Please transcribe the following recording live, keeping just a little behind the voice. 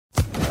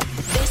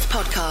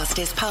podcast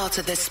is part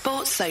of the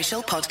Sports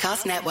Social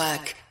Podcast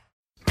Network.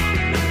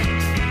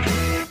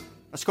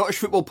 A Scottish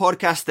football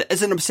podcast that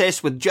isn't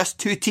obsessed with just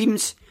two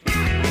teams,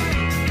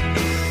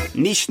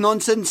 niche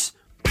nonsense,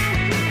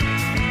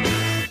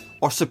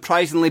 or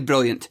surprisingly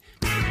brilliant.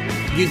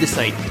 You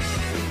decide.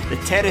 The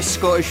Terrace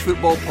Scottish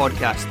Football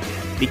Podcast.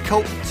 The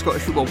cult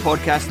Scottish football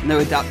podcast now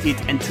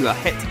adapted into a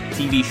hit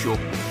TV show.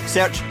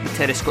 Search the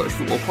Terrace Scottish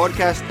Football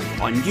Podcast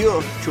on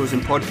your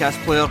chosen podcast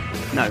player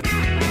now.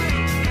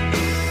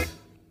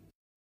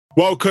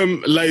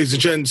 Welcome, ladies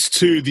and gents,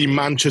 to the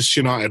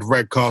Manchester United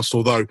Rantcast.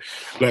 Although,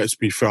 let's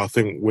be fair, I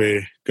think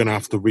we're going to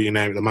have to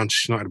rename it the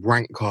Manchester United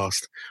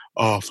Rantcast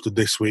after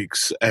this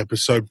week's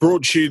episode.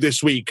 Brought to you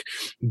this week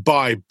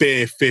by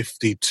Beer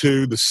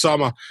 52. The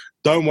summer,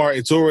 don't worry,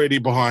 it's already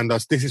behind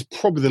us. This is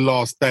probably the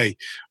last day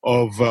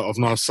of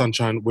nice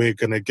sunshine we're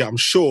going to get. I'm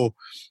sure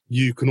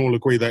you can all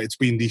agree that it's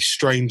been the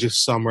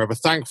strangest summer ever.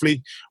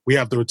 Thankfully, we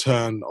have the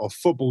return of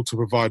football to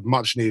provide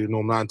much-needed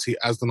normality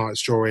as the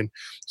nights draw in. To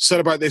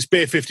celebrate this,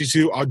 Beer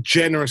 52 are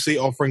generously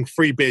offering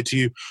free beer to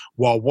you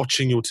while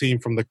watching your team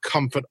from the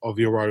comfort of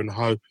your own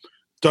home.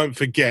 Don't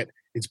forget,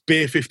 it's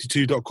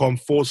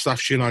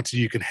beer52.com/United.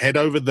 You can head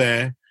over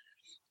there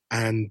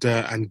and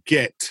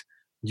get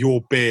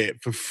your beer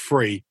for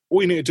free. All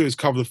you need to do is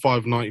cover the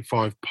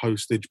 $5.95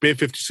 postage. Beer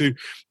 52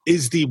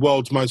 is the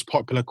world's most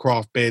popular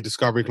craft beer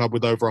discovery club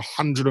with over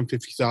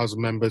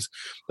 150,000 members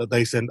that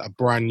they send a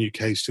brand new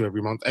case to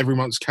every month. Every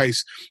month's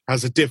case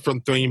has a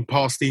different theme.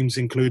 Past themes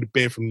include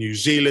beer from New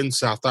Zealand,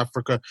 South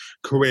Africa,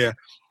 Korea,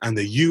 and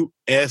the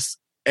USA.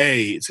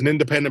 It's an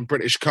independent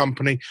British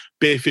company.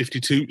 Beer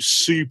 52,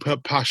 super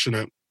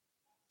passionate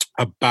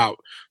about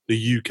the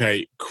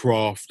UK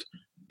craft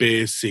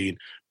beer scene.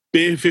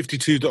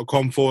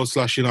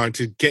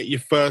 Beer52.com/United. Get your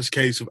first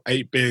case of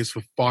 8 beers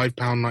for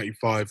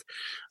 £5.95.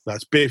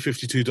 That's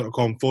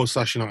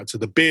beer52.com/United. So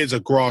the beers are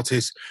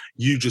gratis.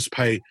 You just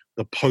pay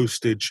the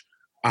postage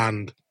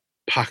and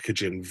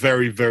packaging.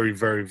 Very, very,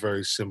 very,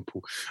 very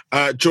simple.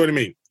 Joining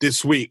me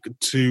this week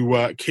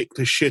to kick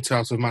the shit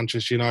out of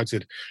Manchester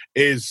United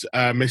is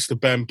Mr.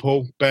 Ben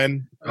Paul.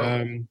 Ben,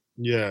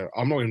 yeah,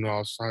 I'm not going to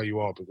ask how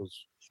you are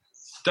because...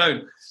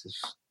 Don't.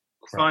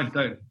 Fine,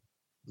 don't.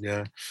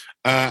 Yeah.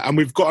 And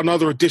we've got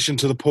another addition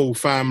to the Paul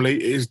family.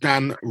 It is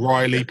Dan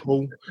Riley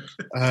Paul.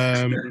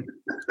 Dan.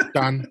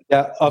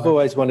 Yeah, I've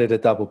always wanted a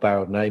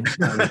double-barreled name.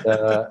 And,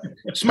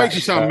 just makes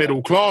you sound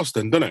middle class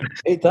then, doesn't it?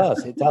 It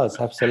does,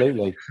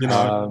 absolutely. You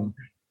know.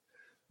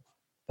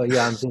 But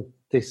yeah,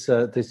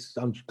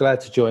 I'm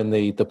glad to join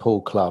the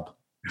Paul Club.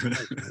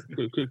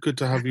 Good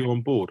to have you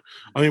on board.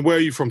 I mean, where are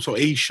you from? So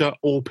Esher,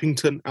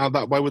 Orpington, out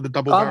that way with the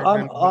double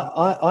barrel?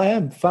 I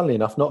am, funnily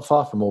enough, not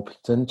far from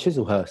Orpington,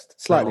 Chislehurst.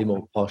 Slightly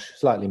more posh.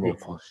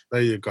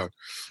 There you go.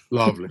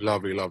 Lovely,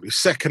 lovely, lovely.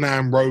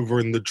 Second-hand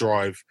Rover in the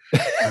drive.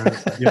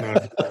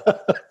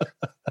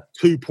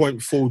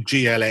 2.4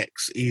 GLX.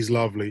 He's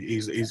lovely.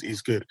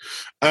 He's good.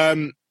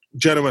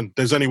 Gentlemen,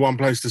 there's only one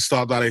place to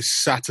start. That is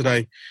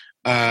Saturday.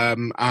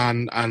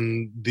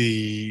 And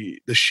the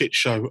shit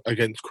show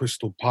against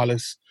Crystal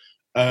Palace.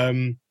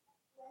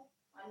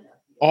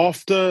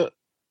 After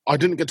I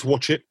didn't get to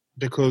watch it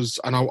because,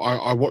 and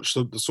I watched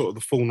the sort of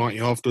the full 90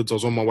 afterwards. I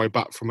was on my way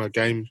back from a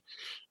game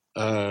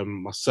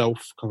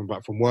myself, coming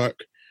back from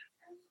work.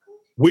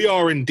 We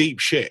are in deep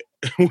shit.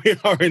 We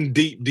are in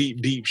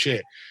deep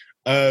shit.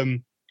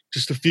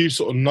 Just a few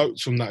sort of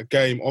notes from that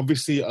game.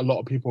 Obviously, a lot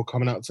of people are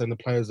coming out saying the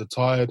players are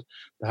tired.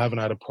 They haven't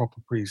had a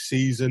proper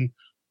pre-season.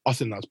 I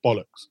think that's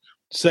bollocks.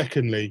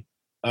 Secondly,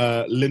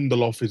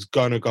 Lindelof is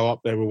going to go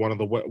up there with one of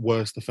the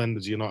worst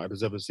defenders United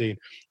has ever seen.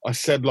 I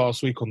said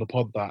last week on the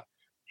pod that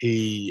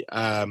he's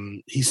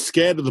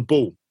scared of the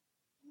ball.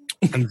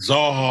 And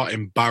Zaha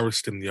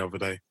embarrassed him the other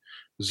day.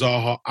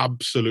 Zaha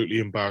absolutely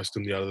embarrassed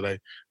him the other day.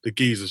 The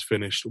geezer's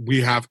finished.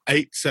 We have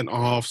 8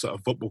 centre-halves at a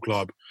football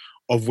club,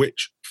 of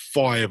which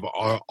 5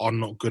 are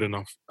not good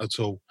enough at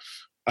all.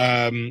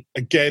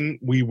 Again,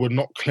 we were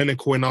not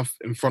clinical enough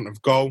in front of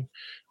goal.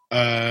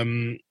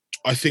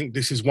 I think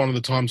this is one of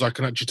the times I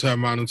can actually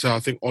turn around and say I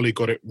think Ollie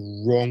got it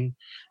wrong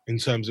in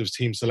terms of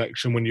team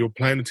selection. When you're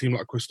playing a team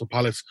like Crystal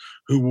Palace,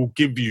 who will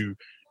give you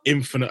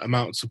infinite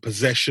amounts of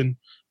possession,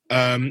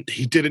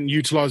 he didn't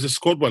utilise his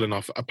squad well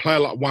enough. A player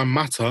like Juan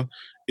Mata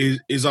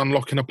is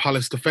unlocking a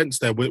Palace defence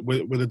there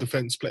with a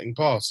defence splitting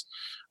pass.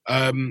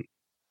 And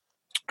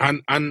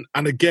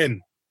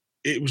again,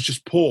 it was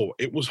just poor.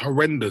 It was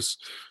horrendous.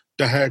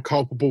 De Gea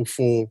culpable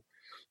for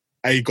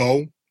a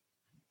goal.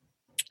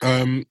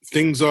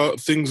 Things are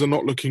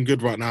not looking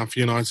good right now for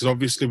United.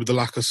 Obviously, with the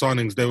lack of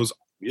signings, there was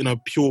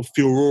pure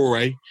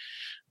furore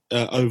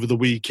over the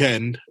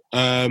weekend.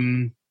 I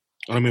mean,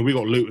 we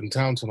got Luton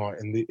Town tonight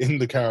in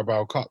the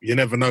Carabao Cup. You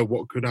never know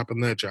what could happen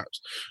there,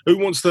 chaps. Who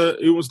wants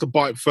to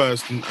bite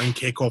first and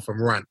kick off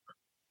and rant?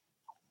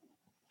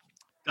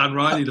 Dan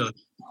Riley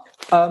does.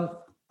 I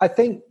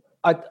think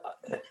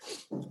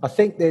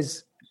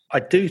there's.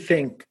 I do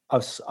think I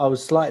would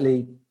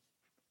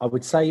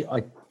say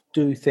I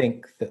do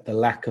think that the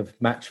lack of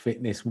match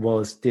fitness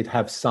did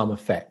have some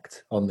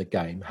effect on the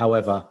game.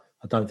 However,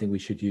 I don't think we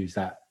should use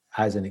that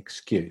as an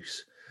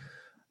excuse.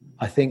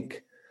 I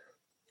think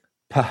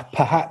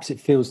perhaps it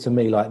feels to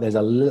me like there's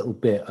a little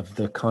bit of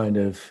the kind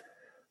of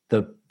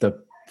the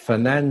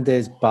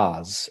Fernandes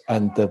buzz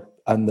and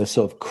the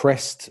sort of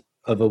crest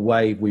of a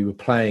wave we were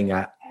playing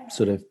at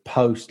sort of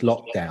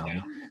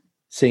post-lockdown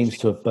seems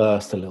to have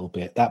burst a little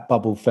bit. That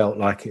bubble felt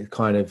like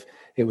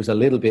it was a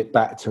little bit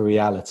back to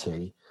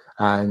reality.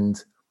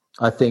 And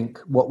I think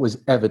what was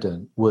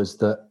evident was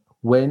that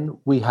when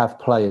we have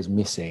players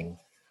missing,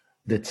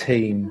 the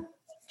team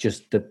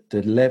just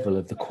the level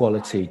of the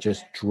quality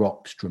just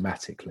drops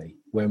dramatically.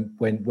 When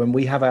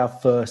we have our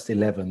first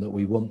 11 that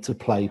we want to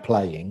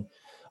playing,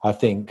 I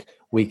think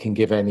we can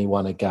give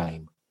anyone a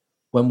game.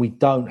 When we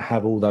don't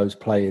have all those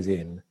players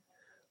in,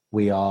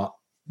 we are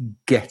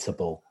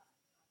gettable,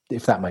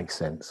 if that makes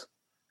sense.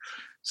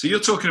 So you're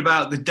talking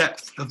about the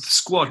depth of the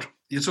squad.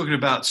 You're talking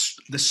about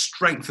the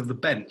strength of the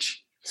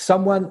bench.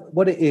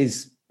 What it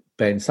is,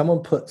 Ben, someone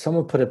put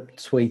a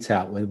tweet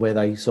out where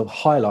they sort of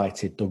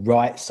highlighted the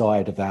right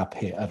side of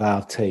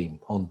our team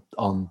on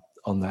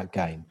that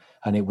game.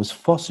 And it was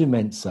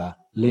Fosu-Mensah,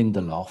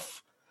 Lindelof,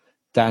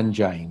 Dan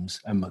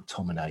James and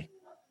McTominay.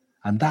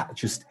 And that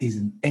just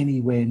isn't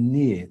anywhere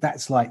near.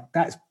 That's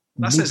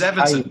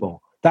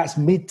mid-table. That's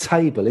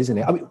mid-table, isn't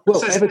it? I mean,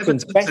 well,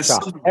 Everton's better.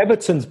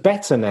 Everton's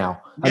better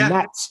now,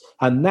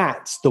 and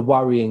that's the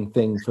worrying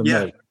thing for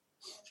me.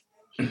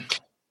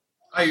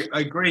 I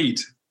agreed.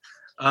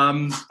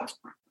 When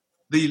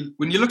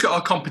you look at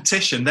our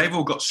competition, they've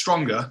all got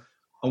stronger,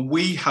 and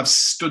we have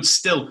stood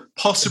still,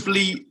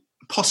 possibly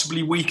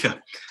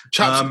weaker.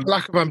 Chaps,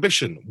 lack of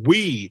ambition.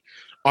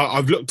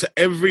 I've looked at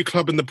every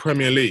club in the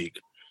Premier League,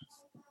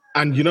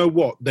 and you know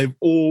what? They've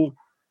all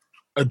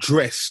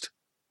addressed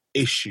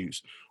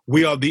issues.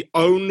 We are the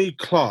only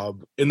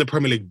club in the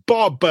Premier League,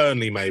 bar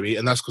Burnley maybe,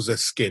 and that's because they're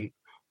skint.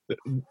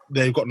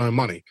 They've got no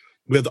money.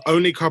 We're the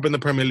only club in the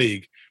Premier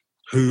League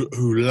who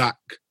lack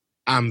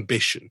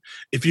ambition.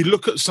 If you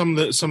look at some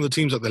of the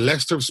teams that the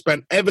Leicester have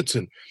spent,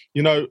 Everton,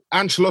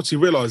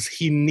 Ancelotti realised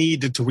he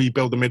needed to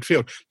rebuild the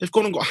midfield. They've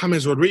gone and got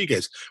James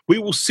Rodriguez. We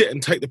will sit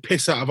and take the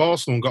piss out of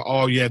Arsenal and go,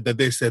 oh yeah, they're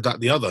this, they're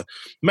that, the other.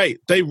 Mate,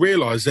 they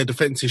realised their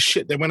defence is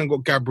shit. They went and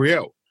got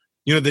Gabriel.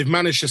 They've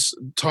managed to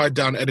tie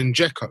down Edin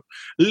Dzeko.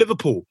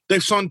 Liverpool,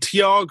 they've signed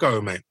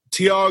Thiago, mate.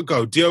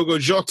 Thiago, Diogo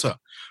Jota.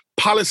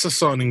 Palace are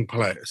signing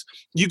players.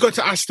 You go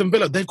to Aston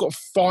Villa, they've got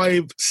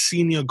 5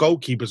 senior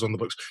goalkeepers on the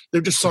books.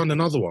 They've just signed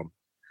another one.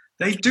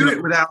 They do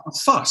it without a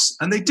fuss,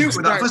 and they do it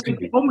without a fuss. They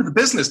get on with the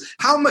business.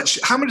 How much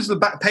of the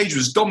back page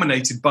was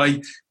dominated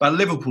by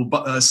Liverpool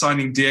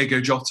signing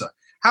Diogo Jota?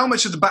 How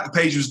much of the back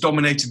page was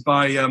dominated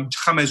by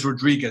James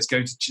Rodriguez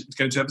going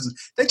to Everton?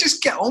 They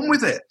just get on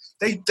with it.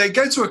 They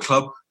go to a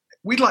club.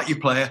 We'd like your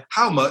player.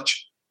 How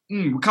much?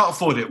 We can't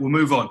afford it. We'll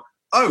move on.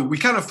 Oh, we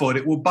can afford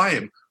it. We'll buy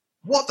him.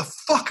 What the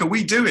fuck are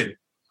we doing?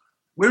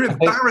 We're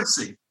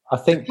embarrassing. I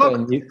think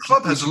the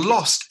club has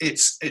lost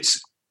its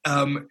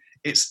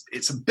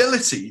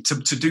ability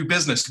to do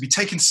business, to be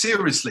taken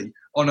seriously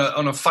on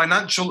a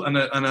financial and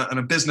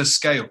a business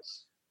scale.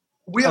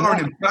 We are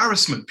an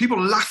embarrassment. People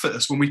laugh at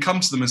us when we come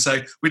to them and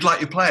say, we'd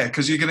like your player,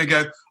 because you're going to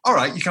go, all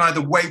right, you can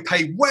either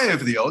pay way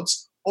over the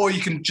odds, or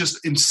you can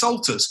just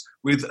insult us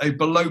with a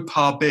below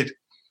par bid.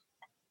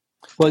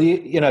 Well,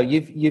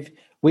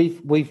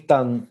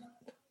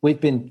 we've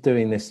been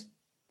doing this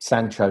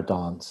Sancho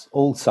dance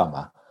all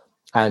summer,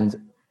 and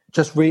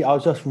I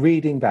was just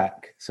reading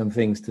back some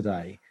things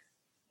today,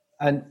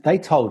 and they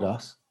told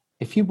us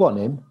if you want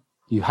him,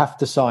 you have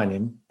to sign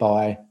him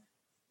by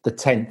the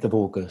 10th of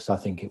August, I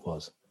think it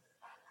was.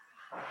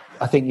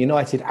 I think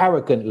United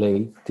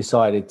arrogantly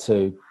decided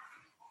to,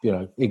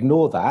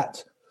 ignore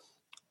that,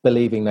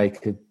 believing they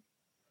could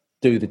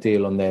do the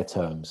deal on their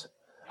terms.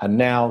 And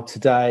now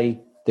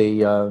today,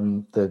 the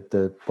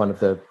one of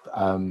the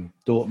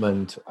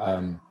Dortmund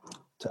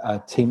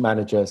team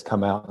managers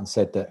come out and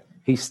said that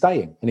he's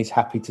staying and he's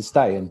happy to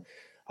stay. And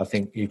I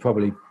think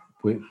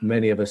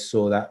many of us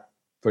saw that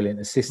brilliant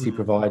assist he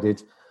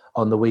provided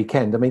on the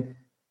weekend. I mean,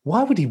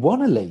 why would he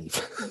want to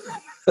leave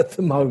at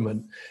the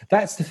moment?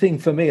 That's the thing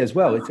for me as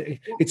well.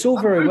 It's all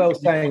very well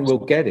saying we'll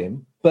get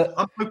him, but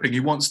I'm hoping he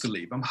wants to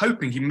leave. I'm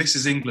hoping he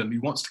misses England. He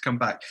wants to come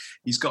back.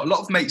 He's got a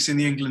lot of mates in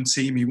the England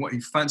team. He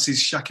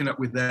fancies shacking up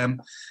with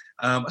them.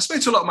 I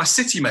spoke to a lot of my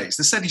City mates.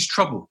 They said he's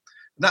trouble.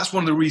 That's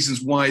one of the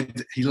reasons why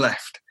he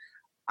left.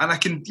 And I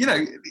can,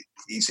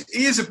 he's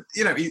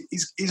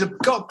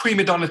got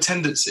prima donna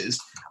tendencies,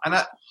 and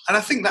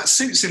I think that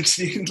suits him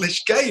to the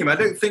English game. I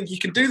don't think you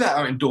can do that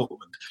out in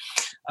Dortmund.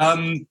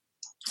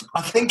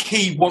 I think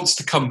he wants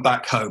to come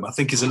back home. I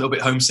think he's a little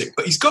bit homesick,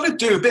 but he's got to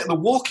do a bit of the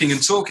walking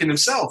and talking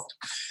himself.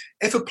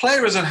 If a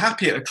player is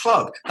unhappy at a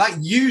club, that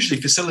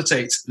usually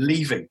facilitates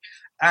leaving.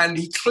 And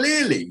he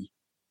clearly,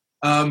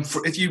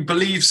 if you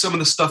believe some of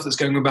the stuff that's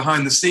going on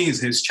behind the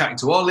scenes, he's chatting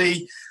to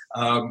Ollie,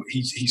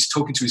 he's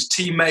talking to his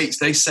teammates.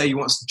 They say he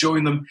wants to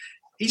join them.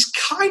 He's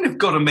kind of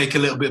got to make a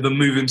little bit of a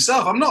move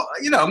himself. I'm not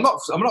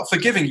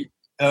forgiving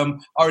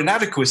our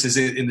inadequacies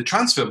in the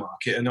transfer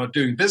market and are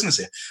doing business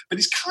here. But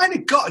he's kind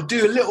of got to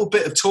do a little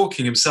bit of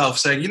talking himself,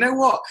 saying, you know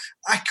what,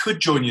 I could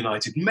join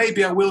United.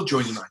 Maybe I will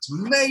join United.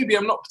 Maybe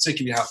I'm not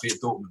particularly happy at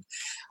Dortmund.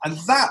 And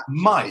that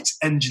might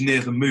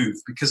engineer the move,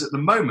 because at the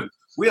moment,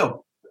 we are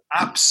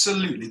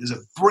absolutely, there's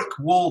a brick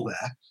wall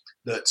there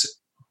that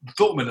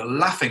Dortmund are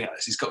laughing at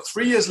us. He's got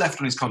 3 years left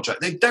on his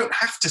contract. They don't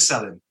have to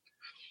sell him.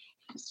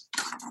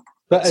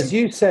 But as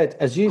you said,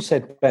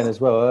 Ben,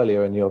 as well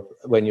earlier,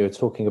 when you were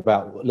talking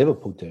about what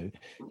Liverpool do,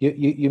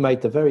 you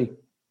made the very,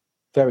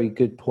 very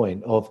good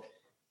point of,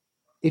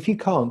 if you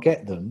can't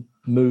get them,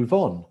 move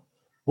on.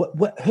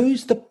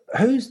 Who's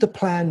the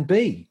plan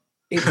B?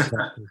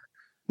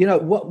 You know,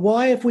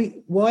 why have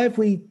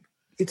we?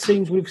 It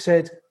seems we've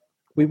said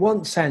we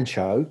want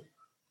Sancho,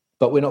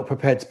 but we're not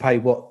prepared to pay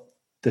what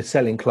the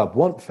selling club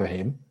want for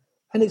him.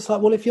 And it's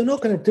like, well, if you're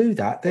not going to do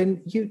that,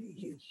 then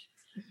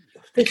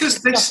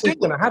because this is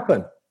going to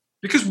happen.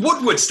 Because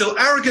Woodward still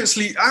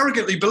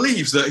arrogantly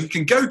believes that he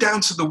can go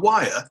down to the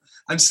wire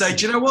and say,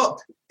 do you know what?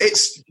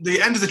 It's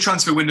the end of the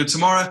transfer window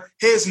tomorrow.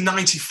 Here's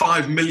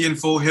 95 million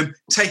for him.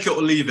 Take it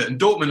or leave it. And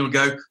Dortmund will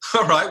go,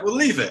 all right, we'll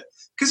leave it.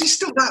 Because he's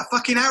still that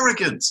fucking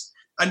arrogant.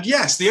 And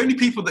yes, the only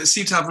people that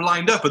seem to have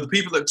lined up are the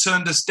people that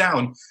turned us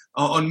down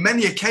on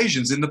many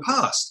occasions in the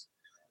past.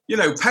 You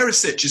know,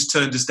 Perisic has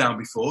turned us down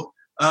before.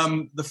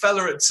 The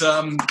fella at,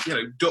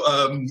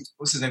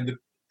 what's his name?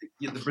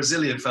 The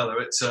Brazilian fella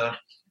at...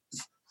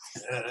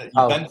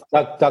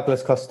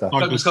 Douglas Costa.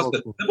 Douglas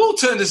Costa. They've all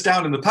turned us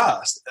down in the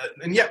past,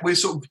 and yet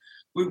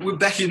we're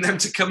begging them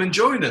to come and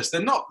join us.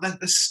 They're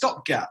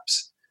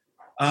stopgaps,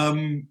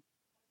 and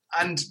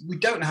we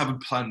don't have a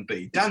plan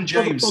B. Dan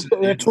James.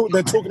 They're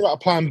talking about a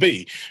plan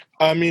B.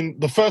 I mean,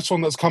 the first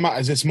one that's come out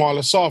is Ismail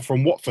Assar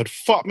from Watford.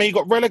 Fuck me, he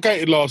got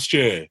relegated last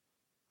year.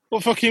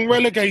 Got fucking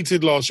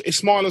relegated last year.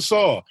 Ismail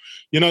Assar.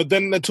 You know,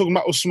 then they're talking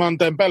about Ousmane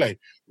Dembele.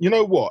 You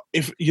know what?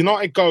 If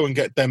United go and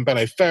get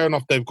Dembele, fair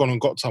enough, they've gone and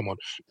got someone.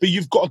 But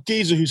you've got a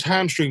geezer whose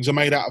hamstrings are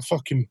made out of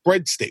fucking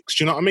breadsticks.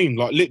 Do you know what I mean?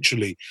 Like,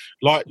 literally.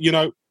 Like, you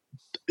know,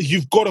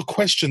 you've got to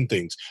question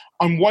things.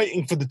 I'm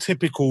waiting for the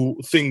typical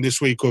thing this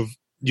week of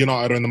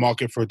United are in the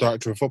market for a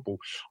director of football.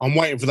 I'm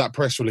waiting for that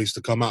press release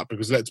to come out,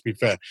 because let's be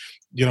fair,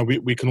 you know,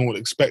 we can all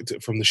expect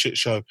it from the shit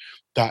show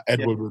that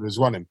Ed Woodward is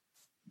running.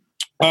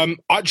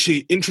 Actually,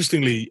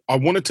 interestingly, I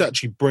wanted to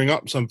actually bring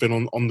up something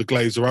on the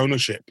Glazer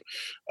ownership.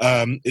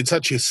 It's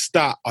actually a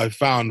stat I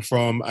found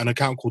from an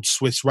account called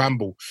Swiss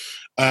Ramble.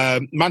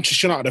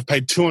 Manchester United have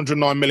paid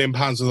 £209 million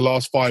in the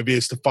last 5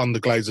 years to fund the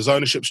Glazers'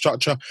 ownership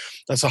structure.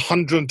 That's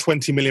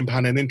 £120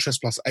 million in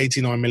interest plus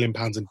 £89 million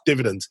in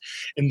dividends.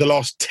 In the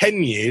last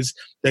 10 years,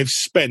 they've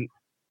spent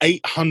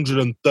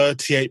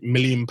 £838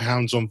 million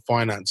on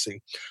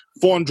financing,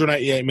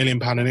 £488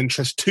 million in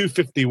interest,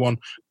 £251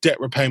 debt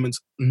repayments,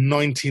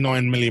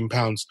 £99 million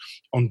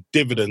on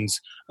dividends,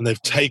 and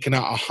they've taken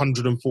out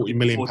 £140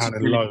 million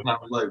in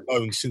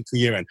loans since the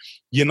year end.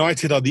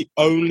 United are the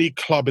only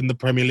club in the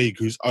Premier League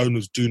whose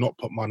owners do not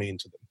put money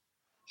into them.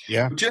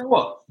 Yeah. Do you know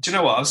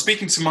what? I was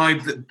speaking to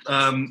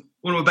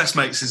one of my best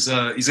mates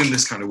he's in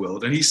this kind of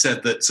world, and he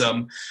said that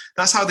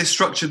that's how they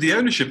structured the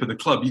ownership of the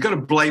club. You've got to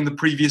blame the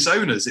previous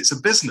owners. It's a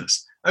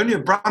business. Only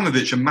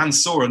Abramovich and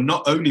Mansour are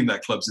not owning their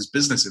clubs as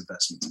business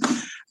investments.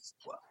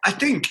 I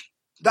think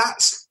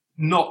that's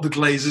not the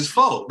Glazers'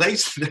 fault. They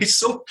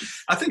saw.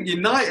 I think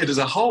United as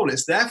a whole,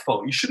 it's their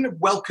fault. You shouldn't have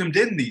welcomed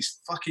in these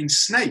fucking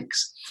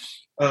snakes.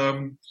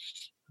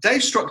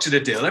 They've structured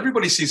a deal.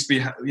 Everybody seems to be,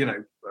 have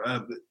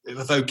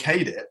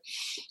okayed it,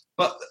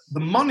 but the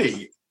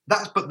money.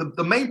 But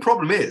the main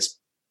problem is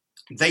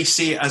they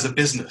see it as a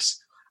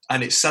business,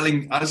 and it's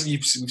selling, as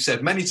we've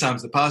said many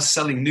times in the past,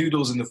 selling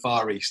noodles in the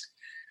Far East.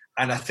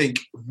 And I think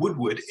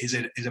Woodward is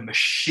a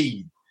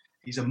machine.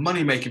 He's a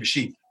money-making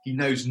machine. He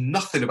knows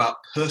nothing about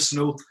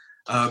personal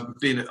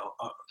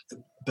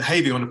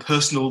behaving on a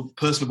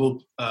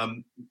personable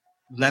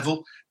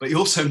level, but he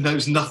also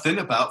knows nothing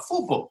about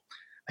football.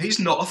 He's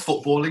not a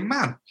footballing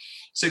man.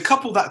 So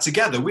couple that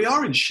together, we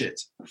are in shit.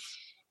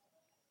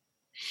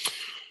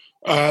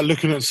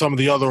 Looking at some of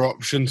the other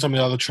options, some of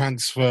the other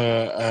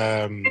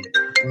transfer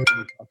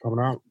coming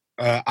out.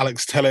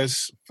 Alex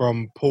Telles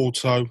from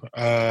Porto.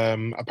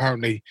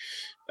 Apparently,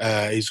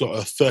 he's got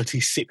a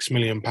 £36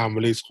 million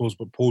release clause,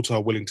 but Porto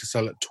are willing to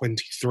sell at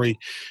 23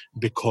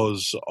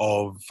 because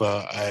of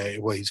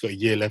he's got a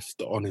year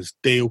left on his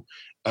deal.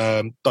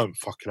 Don't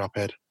fuck it up,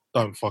 Ed.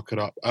 Don't fuck it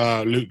up.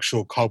 Luke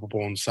Shaw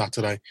culpable on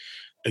Saturday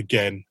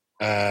again.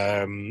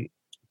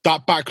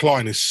 That back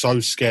line is so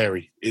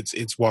scary.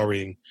 It's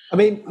worrying. I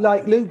mean,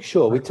 like Luke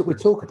Shaw, we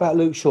talk about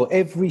Luke Shaw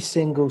every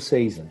single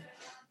season.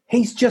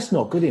 He's just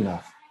not good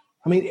enough.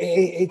 I mean,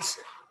 it's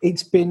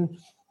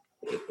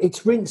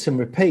rinse and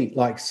repeat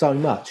like so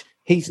much.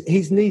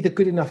 He's neither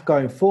good enough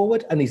going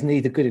forward and he's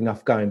neither good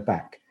enough going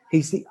back.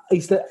 He's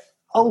the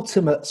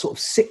ultimate sort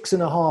of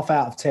 6.5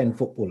 out of 10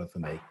 footballer for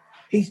me.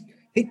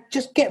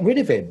 Just get rid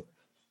of him.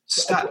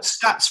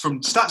 Stats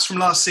from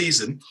last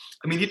season.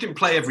 I mean, he didn't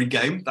play every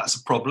game. That's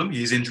a problem.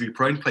 He's injury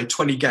prone. Played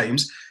 20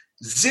 games,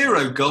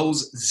 0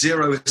 goals,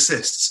 0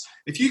 assists.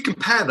 If you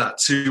compare that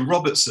to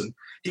Robertson,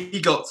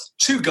 he got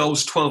 2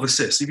 goals, 12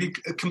 assists. If you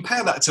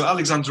compare that to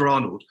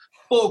Alexander-Arnold,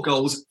 4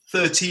 goals,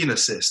 13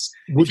 assists.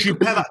 Would you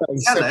compare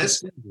believe that to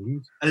Telles,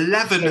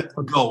 11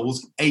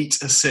 goals,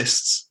 8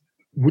 assists.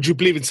 Would you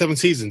believe in 7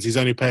 seasons he's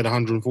only played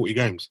 140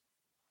 games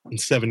in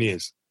 7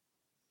 years?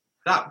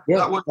 That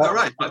worked out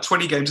right, like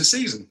 20 games a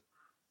season.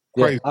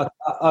 Yeah,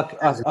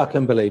 I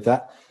can believe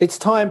that. It's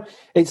time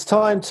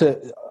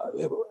to,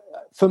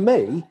 for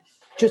me,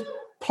 just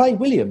play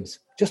Williams.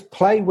 Just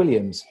play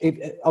Williams.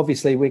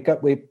 Obviously,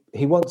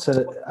 he wants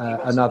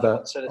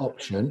another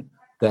option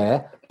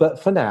there,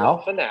 but for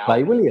now,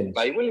 play Williams.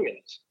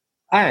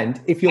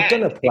 And if you're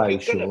going to play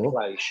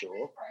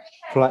Shaw,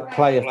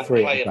 play a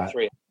 3 at the back.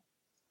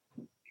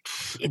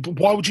 But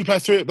why would you play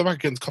 3 at the back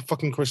against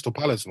fucking Crystal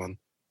Palace, man?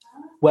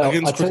 Well,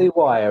 I'll tell you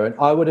why, Aaron.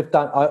 I would have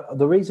done.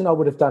 The reason I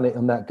would have done it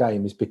on that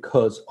game is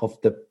because of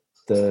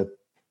the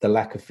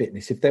lack of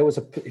fitness. If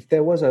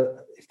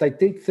they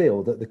did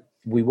feel that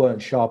we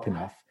weren't sharp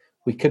enough,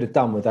 we could have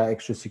done with that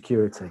extra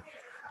security.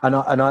 And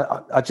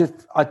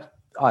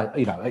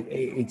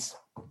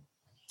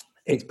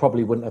it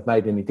probably wouldn't have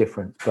made any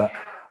difference. But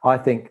I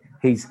think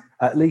he's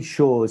at least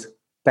Shaw's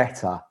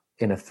better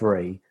in a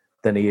 3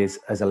 than he is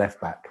as a left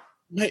back.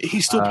 Mate,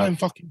 he's still playing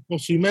fucking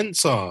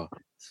Fosu-Mensah.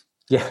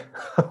 Yeah,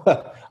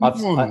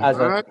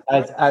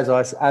 as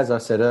I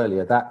said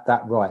earlier,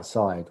 that right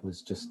side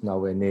was just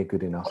nowhere near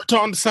good enough. I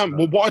don't understand.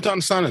 Well, what I don't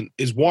understand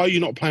is why you're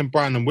not playing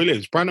Brandon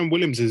Williams. Brandon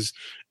Williams is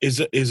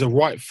a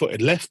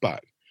right-footed left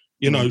back.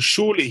 You know,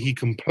 surely he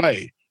can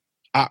play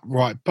at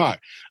right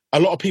back. A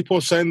lot of people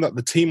are saying that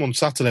the team on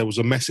Saturday was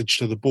a message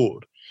to the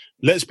board.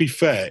 Let's be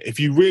fair. If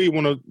you really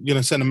want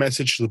to, send a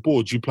message to the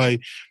board, you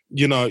play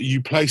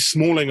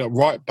Smalling at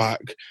right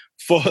back,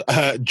 for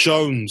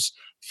Jones,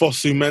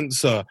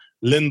 Fosu-Mensah,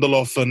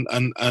 Lindelof,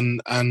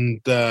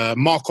 and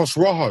Marcos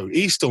Rojo.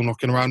 He's still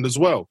knocking around as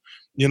well.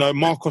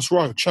 Marcos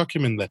Rojo, chuck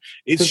him in there.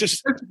 It's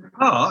just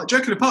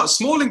joking apart.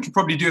 Smalling could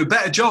probably do a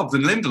better job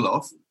than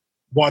Lindelof.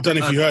 Well, I don't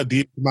know if you heard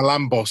the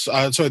Milan boss,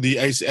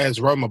 the AS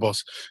Roma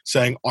boss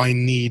saying, "I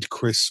need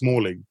Chris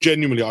Smalling."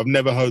 Genuinely, I've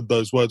never heard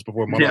those words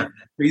before in my life.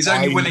 But he's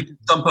only willing to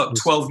dump up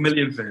 12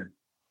 million for him.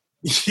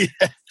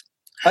 Yeah.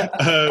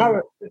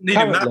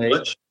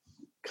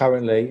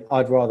 Currently,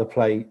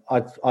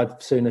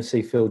 I'd sooner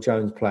see Phil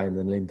Jones playing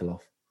than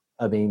Lindelof.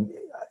 I mean,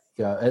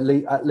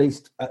 at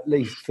least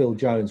Phil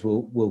Jones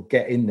will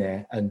get in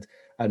there and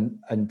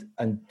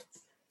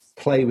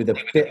play with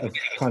a bit of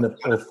kind of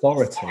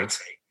authority.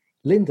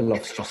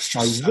 Lindelof's just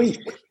so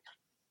weak.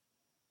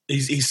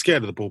 He's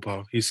scared of the ball,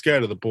 pal. He's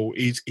scared of the ball.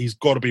 He's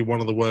got to be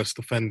one of the worst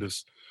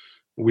defenders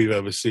we've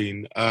ever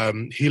seen.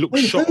 He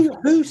looks shot.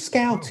 Who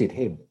scouted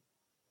him?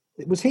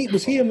 Was he a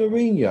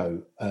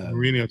Mourinho?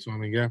 Mourinho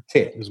signing, yeah.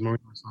 It was Mourinho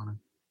signing.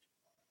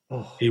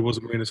 Oh. He was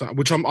a Mourinho signing,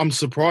 which I'm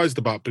surprised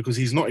about because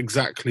he's not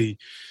exactly,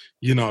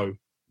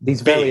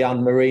 He's very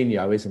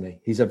un-Mourinho, isn't he?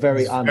 He's a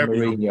very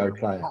un-Mourinho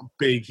player. He's not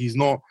big. He's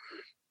not.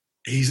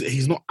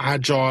 He's not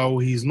agile.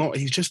 He's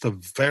just a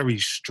very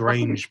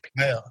strange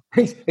player.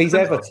 He's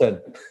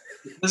Everton.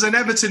 There's an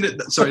elephant in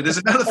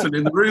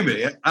the room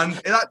here,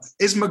 and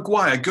is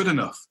Maguire good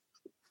enough,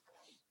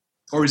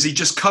 or is he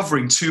just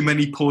covering too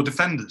many poor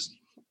defenders?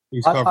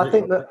 I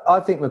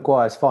think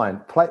Maguire's fine.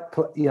 Play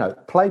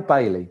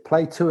Bailey,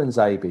 play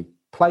Tuanzebe,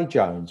 play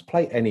Jones,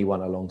 play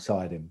anyone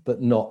alongside him,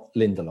 but not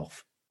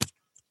Lindelof.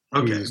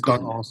 Okay, please,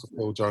 don't ask for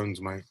Phil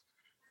Jones, mate.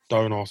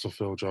 Don't ask for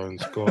Phil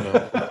Jones. God,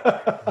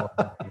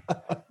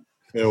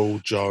 Phil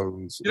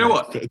Jones. You know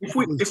what?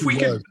 If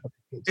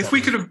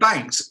we could have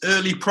banked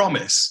early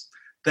promise,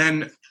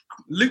 then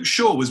Luke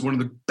Shaw was one of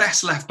the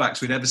best left backs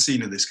we'd ever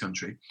seen in this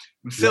country,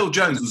 and Phil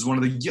Jones was one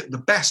of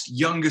the best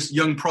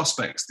young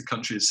prospects the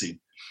country has seen.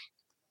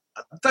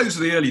 Those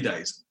were the early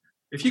days.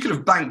 If you could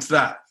have banked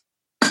that,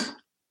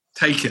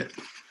 take it.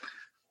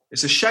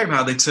 It's a shame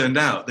how they turned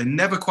out. They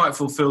never quite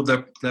fulfilled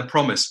their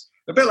promise.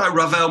 A bit like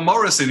Ravel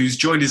Morrison, who's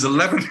joined his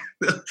 11th.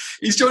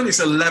 He's joined his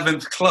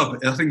 11th club,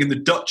 I think, in the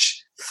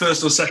Dutch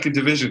first or second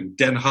division,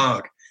 Den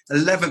Haag.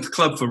 11th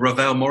club for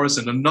Ravel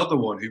Morrison, another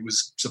one who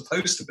was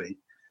supposed to be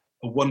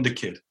a wonder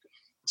kid.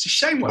 It's a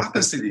shame what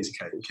happens to these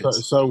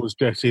kids. So was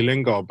Jesse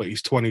Lingard, but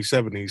he's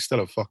 27. He's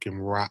still a fucking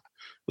rat.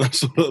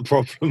 That's what the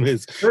problem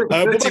is.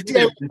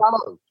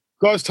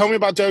 Guys, tell me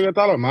about Diogo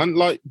Dalot, man.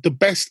 Like the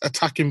best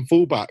attacking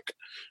fullback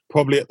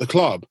probably at the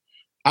club,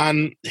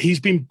 and he's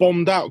been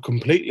bombed out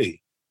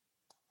completely.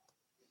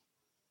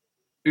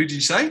 Who did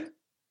you say?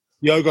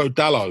 Diogo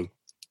Dalot.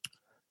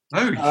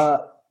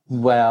 Oh,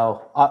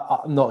 well,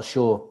 I'm not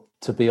sure,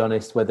 to be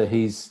honest, whether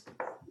he's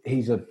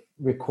a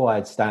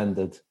required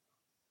standard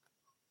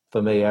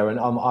for me, Aaron.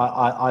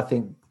 I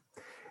think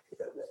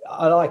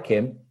I like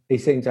him. He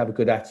seems to have a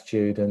good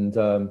attitude and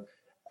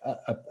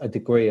a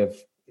degree of,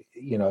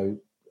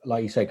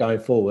 like you say, going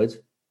forward,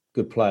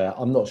 good player.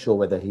 I'm not sure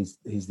whether he's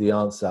the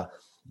answer.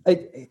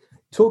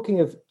 Talking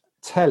of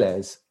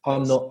Telles,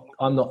 I'm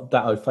not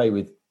that au fait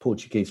with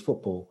Portuguese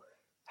football.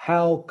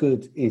 How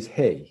good is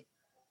he?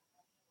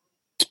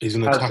 He's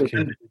an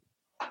attacking.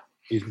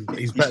 He's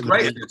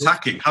great at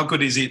attacking. How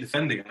good is he at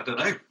defending? I don't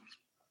know.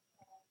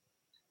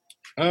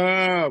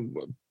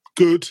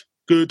 Good.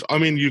 I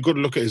mean, you've got to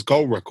look at his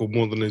goal record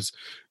more than his,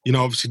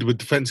 obviously with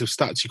defensive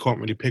stats, you can't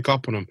really pick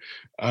up on him.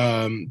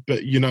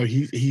 But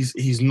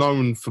he's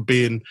known for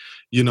being,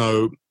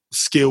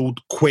 skilled,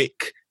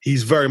 quick.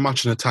 He's very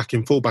much an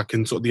attacking fullback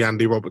in sort of the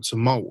Andy Robertson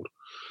mould,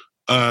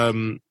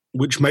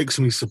 which makes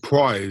me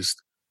surprised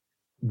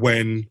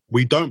when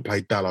we don't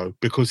play Dalot,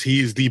 because he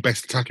is the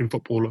best attacking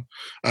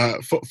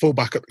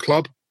fullback at the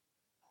club,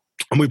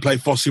 and we play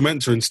Fosu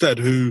Mensah instead,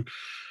 who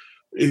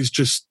is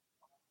just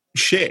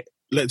shit.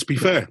 Let's be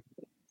fair.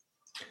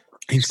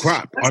 He's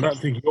crap. I don't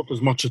think he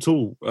offers much at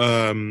all.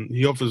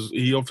 He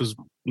offers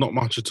not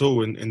much at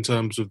all in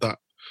terms of that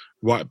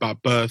right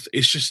back berth.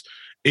 It's just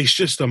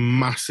a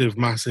massive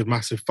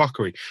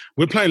fuckery.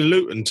 We're playing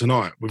Luton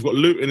tonight. We've got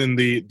Luton in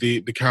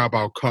the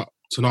Carabao Cup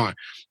tonight.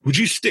 Would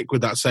you stick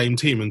with that same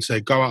team and say,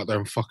 go out there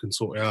and fucking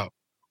sort it out?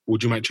 Or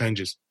would you make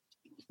changes?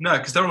 No,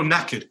 because they're all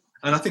knackered.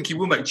 And I think he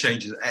will make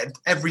changes at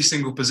every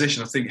single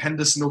position. I think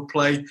Henderson will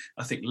play.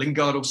 I think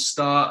Lingard will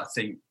start. I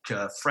think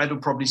Fred will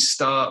probably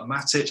start.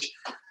 Matic.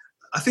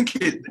 I think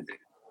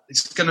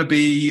it's going to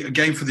be a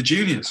game for the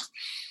juniors,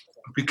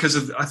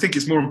 because I think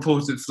it's more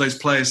important for those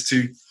players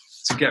to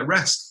get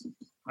rest.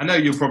 I know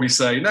you'll probably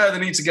say, no, they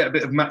need to get a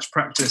bit of match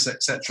practice,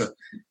 etc.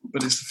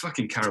 But it's the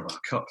fucking Carabao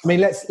Cup. I mean,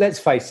 let's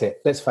face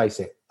it.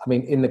 I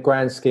mean, in the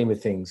grand scheme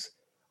of things,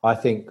 I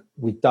think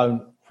we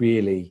don't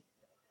really.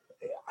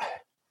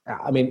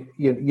 I mean,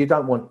 you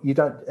don't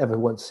ever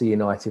want to see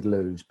United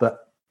lose,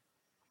 but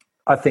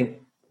I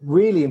think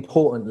really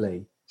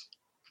importantly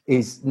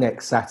is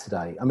next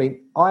Saturday. I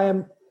mean, I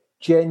am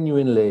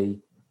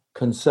genuinely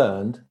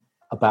concerned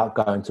about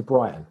going to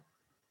Brighton,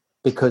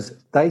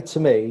 because they, to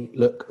me,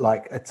 look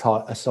like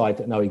a side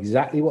that know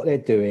exactly what they're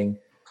doing.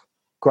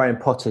 Graham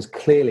Potter's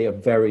clearly a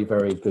very,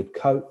 very good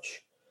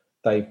coach.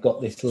 They've got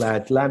this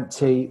lad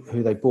Lamptey,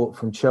 who they bought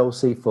from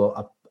Chelsea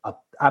for a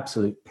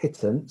absolute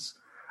pittance,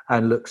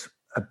 and looks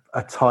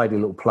a tidy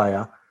little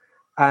player.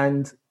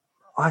 And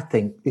I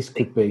think this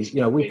could be,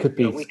 we could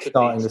be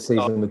starting the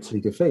season with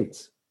 2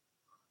 defeats.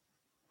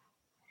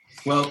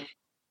 Well,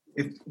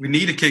 if we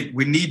need a kick,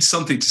 we need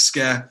something to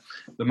scare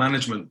the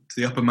management,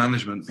 the upper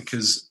management,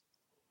 because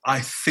I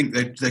think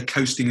they're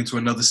coasting into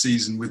another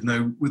season with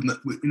no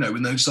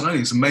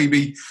signings. And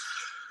maybe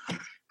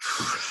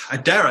I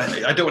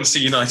don't want to see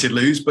United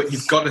lose, but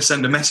you've got to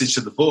send a message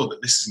to the board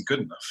that this isn't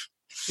good enough.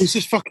 It's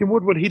just fucking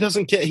Woodward. He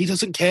doesn't care. He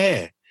doesn't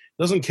care.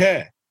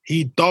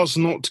 He does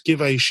not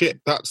give a shit.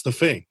 That's the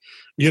thing.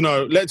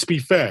 Let's be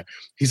fair.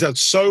 He's had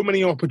so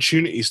many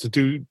opportunities to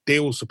do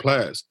deals for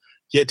players,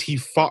 yet he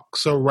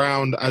fucks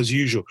around as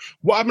usual.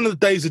 What happened to the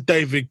days of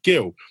David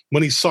Gill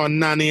when he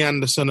signed Nanny,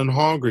 Anderson and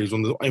Hargreaves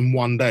in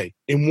one day?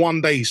 In one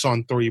day, he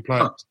signed 3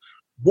 players.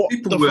 What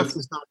the fuck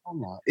is that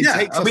on that? It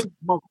takes us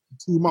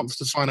 2 months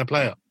to sign a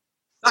player.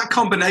 That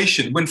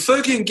combination, when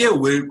Fergie and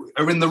Gill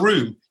are in the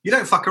room, you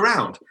don't fuck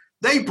around.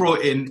 They brought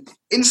in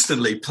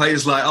instantly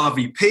players like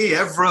RVP,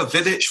 Evra,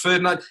 Vidic,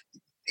 Ferdinand.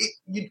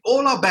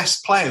 All our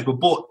best players were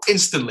bought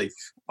instantly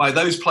by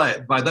those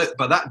players, by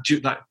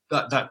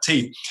that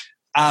team,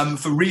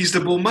 for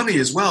reasonable money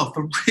as well.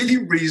 For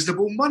really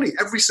reasonable money,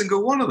 every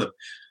single one of them,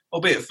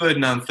 albeit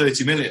Ferdinand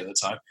 30 million at the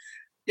time.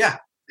 Yeah,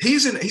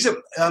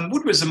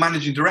 Woodward's a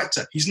managing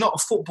director. He's not a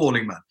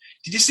footballing man.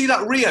 Did you see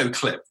that Rio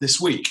clip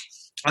this week?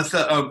 I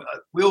thought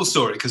we all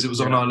saw it because it was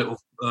on our little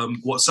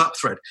WhatsApp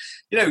thread.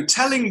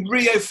 Telling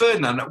Rio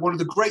Ferdinand, one of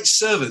the great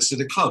servants to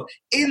the club,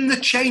 in the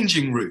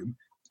changing room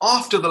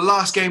after the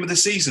last game of the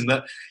season,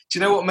 that, do you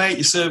know what, mate,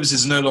 your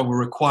services are no longer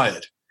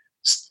required.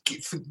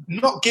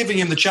 Not giving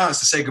him the chance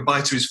to say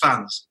goodbye to his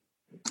fans.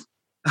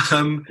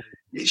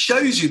 It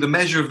shows you the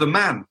measure of the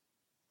man.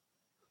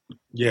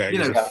 Yeah,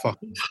 he's a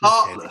fucking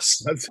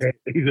heartless. That's it.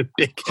 He's a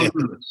dickhead.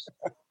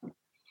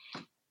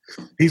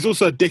 He's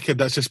also a dickhead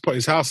that's just put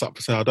his house up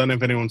for sale. I don't know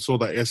if anyone saw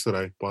that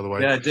yesterday, by the way.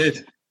 Yeah, I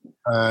did.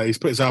 He's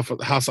put his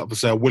house up for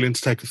sale, willing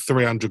to take a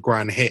 300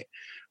 grand hit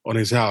on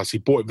his house. He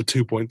bought it for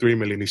 2.3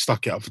 million. He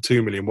stuck it up for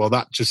 2 million. Well,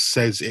 that just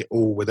says it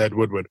all with Ed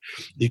Woodward.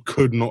 He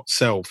could not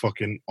sell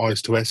fucking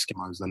eyes to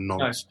Eskimos and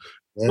nonce.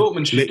 No.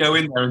 Dortmund should go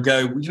in there and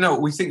go,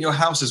 we think your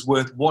house is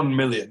worth 1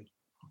 million,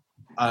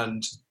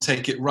 and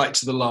take it right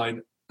to the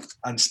line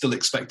and still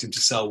expect him to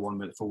sell 1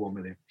 million for 1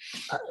 million.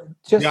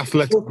 The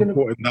Athletic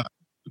reported that.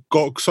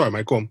 Sorry,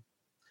 mate, go on.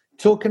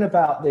 Talking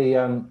about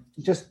the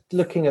just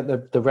looking at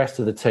the rest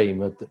of the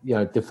team,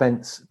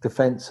 defense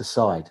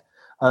aside,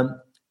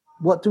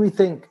 what do we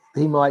think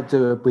he might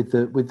do with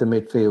the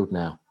midfield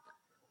now?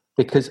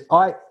 Because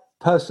I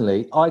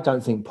personally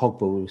don't think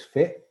Pogba was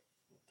fit.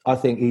 I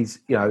think he's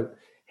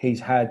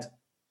obviously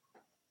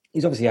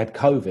had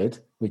COVID,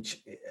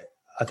 which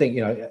I think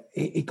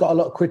he got a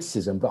lot of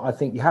criticism, but I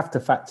think you have to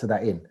factor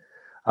that in.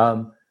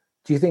 Do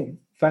you think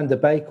Van der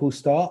Beek will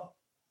start?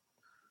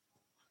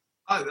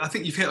 I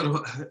think you've hit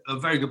on a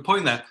very good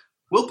point there.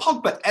 Will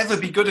Pogba ever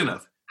be good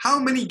enough? How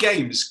many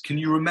games can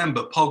you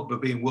remember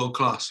Pogba being world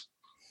class?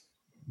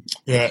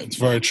 Yeah, it's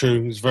very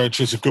true.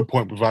 It's a good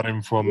point we've had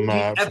him from. Will he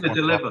ever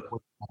deliver?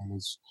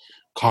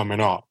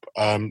 Coming up.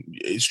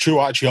 It's true.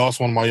 I actually asked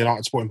one of my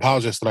United supporting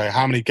pals yesterday,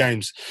 how many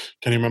games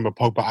can you remember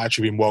Pogba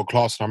actually being world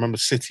class? And I remember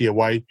City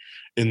away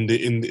in the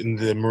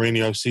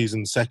Mourinho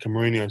season, second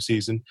Mourinho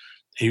season.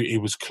 He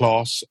was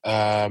class.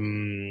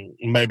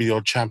 Maybe the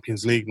odd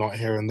Champions League night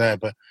here and there,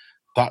 but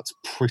that's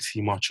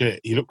pretty much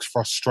it. He looks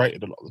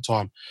frustrated a lot of the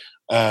time.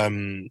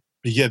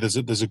 But yeah,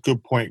 there's a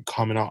good point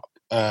coming up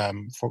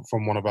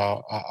from one of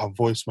our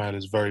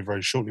voicemailers very,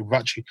 very shortly. We've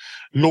actually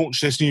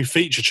launched this new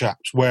feature,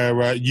 chaps,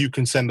 where you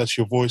can send us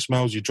your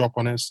voicemails. You drop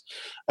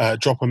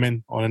them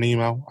in on an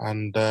email,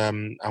 and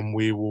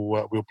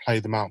we'll play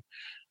them out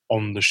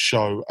on the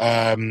show.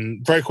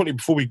 Very quickly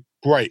before we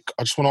break,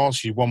 I just want to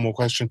ask you one more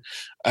question.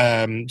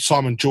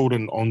 Simon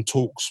Jordan on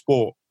Talk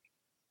Sport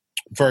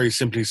very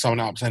simply summed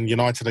up saying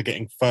United are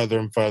getting further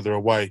and further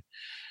away.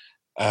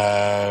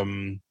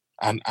 And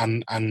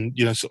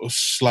sort of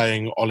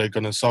slaying Ole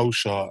Gunnar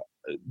Solskjaer.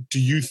 Do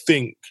you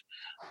think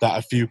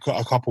that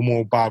a couple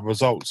more bad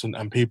results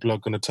and people are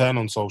going to turn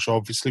on Solskjaer?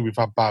 Obviously, we've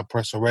had bad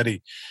press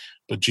already,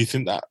 but do you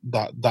think that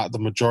the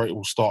majority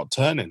will start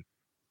turning?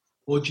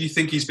 Or do you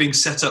think he's being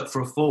set up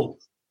for a fall?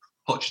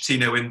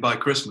 Pochettino in by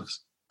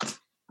Christmas?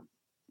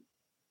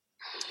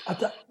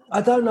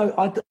 I don't know.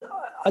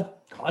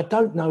 I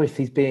don't know if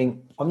he's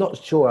being... I'm not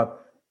sure I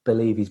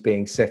believe he's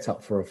being set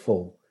up for a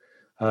fall.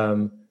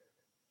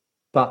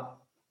 But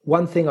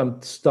one thing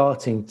I'm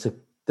starting to...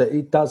 that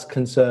it does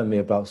concern me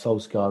about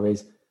Solskjaer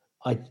is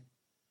I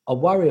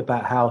worry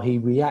about how he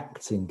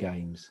reacts in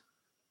games.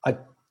 I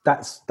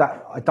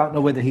don't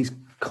know whether he's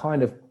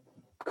kind of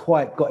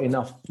quite got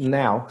enough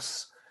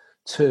nous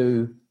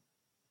to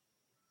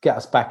get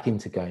us back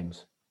into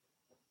games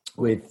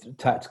with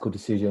tactical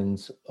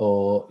decisions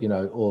or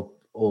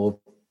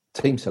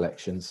team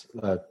selections,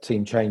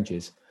 team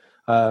changes.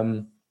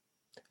 I'm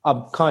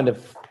kind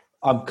of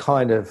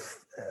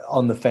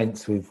on the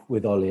fence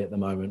with Ollie at the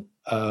moment.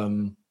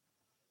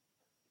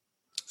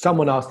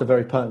 Someone asked a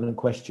very pertinent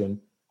question.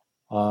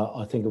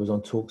 I think it was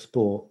on Talk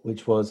Sport,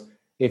 which was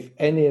if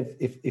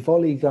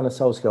Ole Gunnar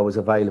Solskjaer was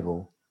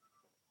available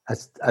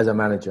as a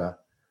manager,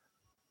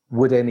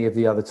 would any of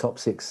the other top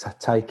six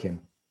take him?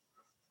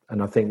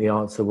 And I think the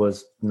answer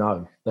was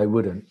no, they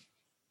wouldn't.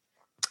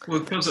 Well,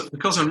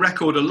 because on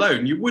record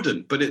alone, you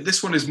wouldn't. But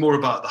this one is more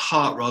about the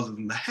heart rather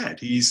than the head.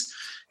 He's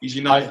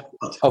United.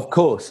 Of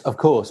course.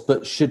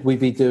 But should we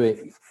be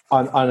doing?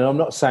 I'm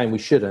not saying we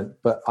shouldn't,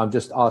 but I'm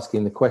just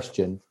asking the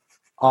question: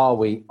 Are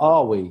we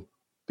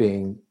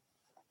thinking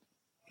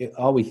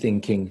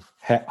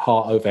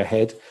heart over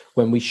head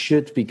when we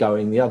should be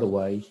going the other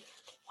way?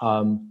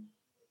 And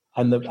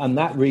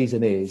that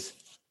reason is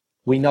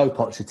we know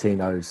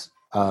Pochettino's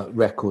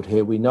record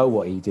here. We know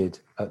what he did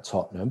at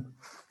Tottenham.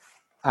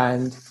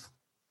 And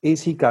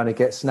is he going to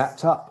get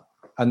snapped up?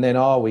 And then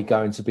are we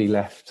going to be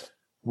left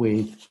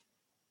with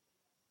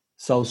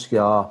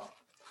Solskjaer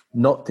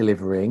not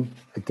delivering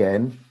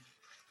again?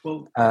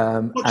 Well,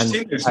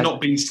 Pochettino's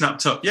not been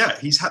snapped up yet.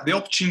 He's had the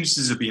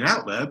opportunities have been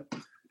out there.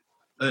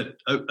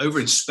 Over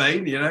in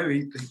Spain,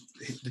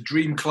 the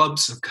dream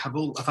clubs have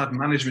had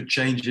management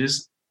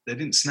changes. They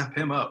didn't snap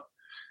him up.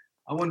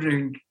 I'm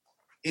wondering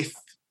if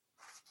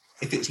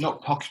it's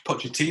not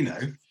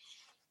Pochettino,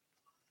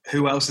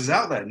 who else is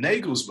out there?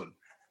 Nagelsmann.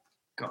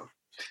 God,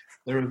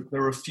 there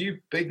are a few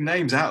big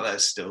names out there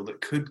still that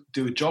could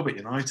do a job at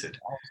United.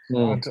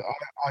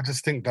 I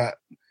just think that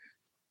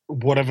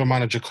whatever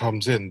manager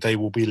comes in, they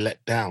will be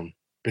let down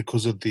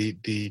because of the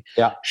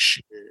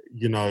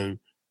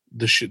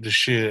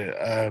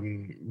sheer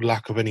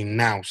lack of any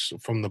nous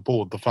from the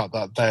board. The fact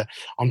that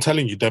I'm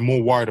telling you, they're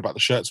more worried about the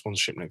shirt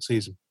sponsorship next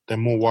season. They're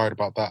more worried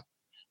about that.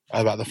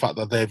 About the fact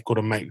that they've got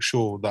to make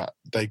sure that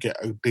they get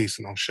a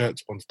decent enough shirt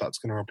sponsor that's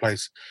going to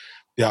replace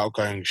the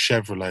outgoing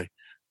Chevrolet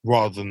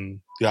rather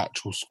than the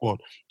actual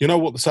squad. You know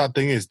what the sad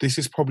thing is? This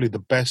is probably the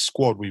best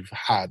squad we've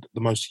had, the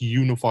most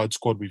unified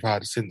squad we've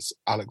had since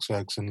Alex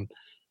Ferguson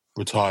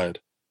retired.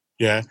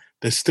 Yeah,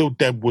 there's still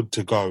dead wood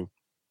to go,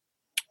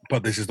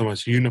 but this is the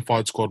most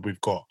unified squad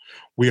we've got.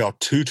 We are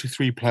 2 to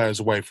 3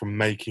 players away from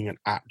making an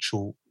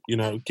actual,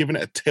 giving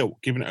it a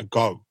tilt, giving it a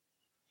go.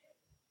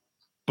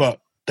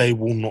 But they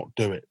will not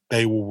do it.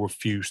 They will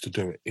refuse to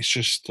do it. It's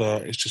just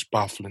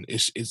baffling.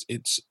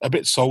 It's a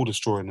bit soul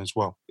destroying as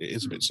well. It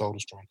is a bit soul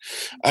destroying.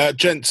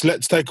 Gents,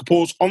 let's take a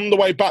pause. On the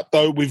way back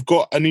though, we've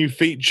got a new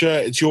feature.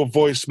 It's your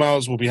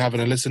voicemails. We'll be having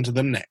a listen to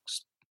them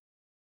next.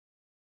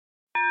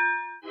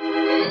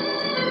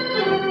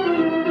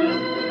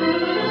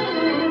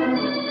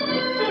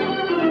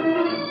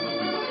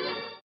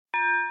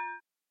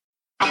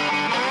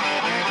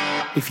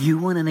 If you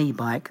want an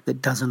e-bike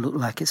that doesn't look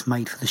like it's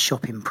made for the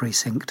shopping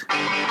precinct,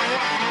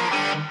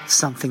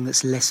 something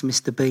that's less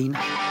Mr. Bean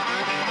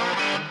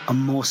and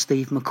more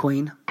Steve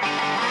McQueen,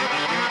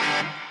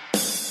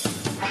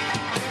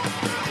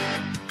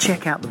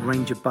 check out the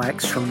range of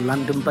bikes from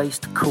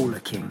London-based Cooler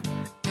King.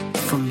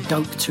 From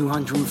dope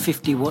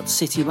 250-watt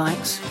city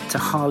bikes to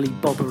Harley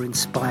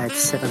Bobber-inspired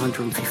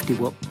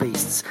 750-watt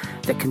beasts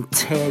that can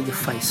tear your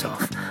face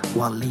off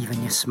while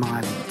leaving your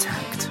smile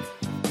intact.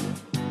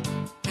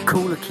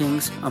 Cooler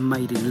Kings are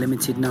made in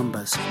limited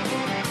numbers.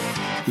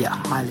 yet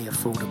highly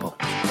affordable.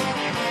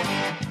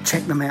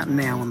 Check them out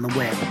now on the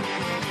web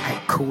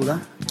at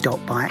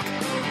cooler.bike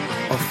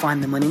or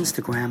find them on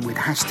Instagram with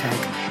hashtag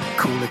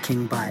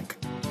CoolerKingBike.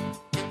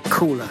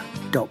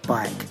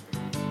 Cooler.bike.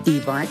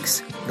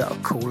 E-bikes that are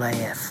cool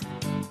AF.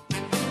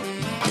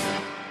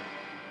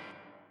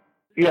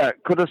 Yeah,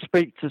 could I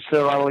speak to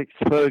Sir Alex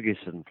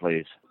Ferguson,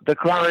 please? The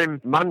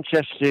crime,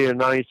 Manchester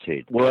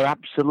United were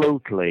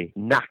absolutely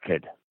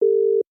knackered.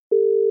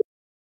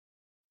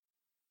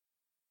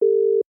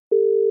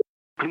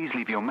 Please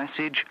leave your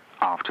message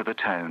after the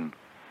tone.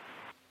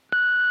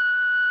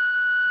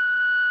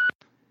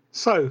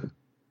 So,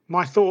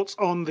 my thoughts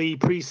on the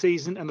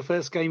pre-season and the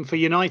first game for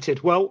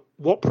United. Well,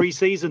 what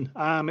pre-season?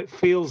 It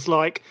feels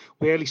like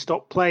we only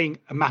stopped playing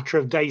a matter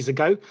of days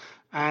ago,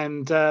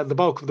 and the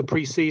bulk of the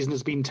pre-season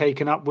has been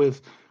taken up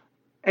with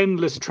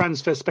endless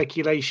transfer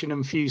speculation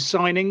and few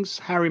signings,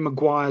 Harry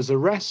Maguire's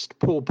arrest,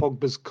 Paul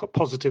Pogba's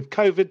positive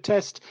COVID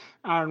test,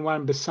 Aaron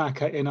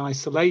Wan-Bissaka in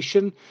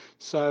isolation.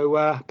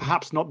 So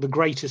perhaps not the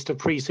greatest of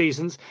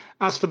pre-seasons.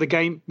 As for the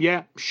game,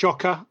 yeah,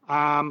 shocker.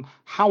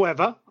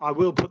 However, I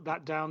will put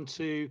that down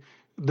to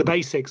the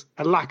basics,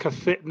 a lack of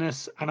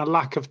fitness and a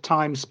lack of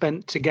time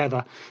spent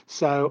together.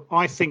 So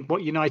I think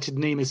what United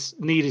need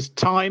is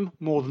time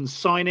more than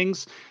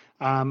signings.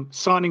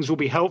 Signings will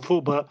be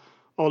helpful, but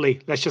Ollie,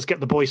 let's just get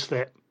the boys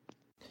fit.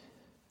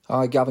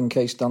 Hi, Gavin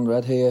Case, Dan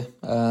Red here.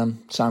 Time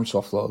to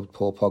offload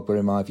Paul Pogba,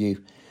 in my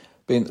view.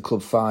 Been at the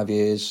club 5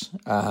 years,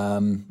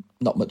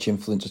 not much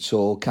influence at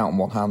all. Count on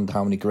one hand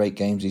how many great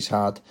games he's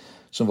had.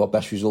 Some of our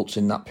best results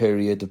in that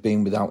period have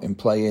been without him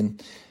playing.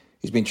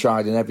 He's been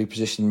tried in every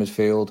position in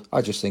midfield.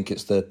 I just think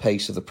it's the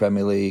pace of the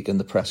Premier League and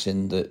the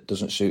pressing that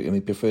doesn't suit him.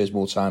 He prefers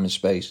more time and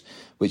space,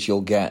 which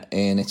you'll get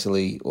in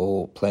Italy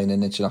or playing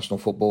in international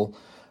football.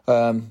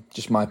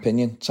 Just my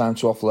opinion. Time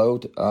to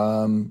offload.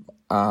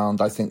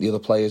 And I think the other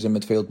players in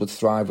midfield would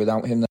thrive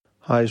without him.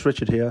 Hi, it's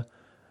Richard here.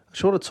 I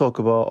just want to talk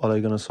about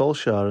Ole Gunnar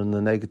Solskjaer and the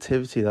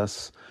negativity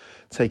that's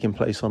taking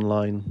place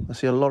online. I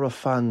see a lot of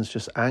fans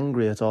just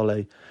angry at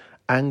Ole,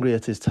 angry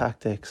at his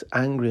tactics,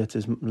 angry at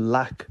his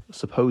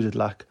supposed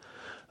lack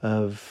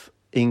of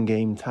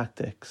in-game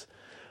tactics.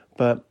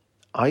 But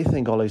I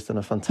think Ole's done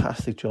a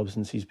fantastic job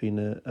since he's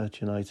been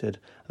at United.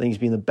 I think he's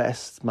been the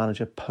best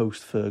manager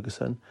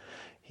post-Ferguson.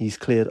 He's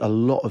cleared a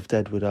lot of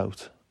deadwood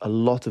out. A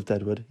lot of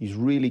deadwood. He's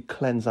really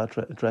cleansed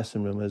that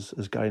dressing room as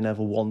Gary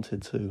Neville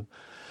wanted to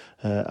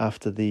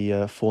after the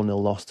 4-0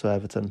 loss to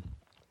Everton.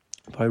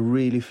 But I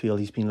really feel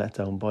he's been let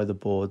down by the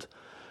board,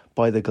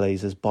 by the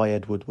Glazers, by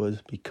Ed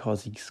Woodward,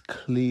 because he's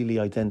clearly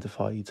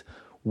identified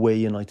where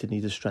United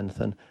need to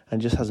strengthen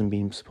and just hasn't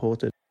been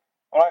supported.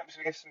 All right, so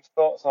we give some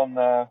thoughts on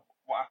what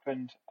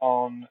happened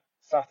on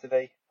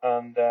Saturday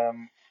and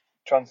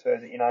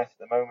transfers at United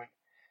at the moment.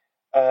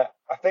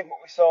 I think what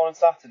we saw on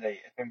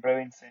Saturday has been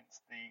brewing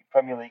since the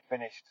Premier League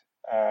finished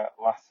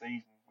last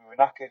season. We were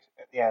knackered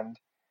at the end,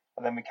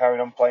 and then we carried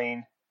on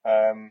playing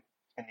in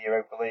the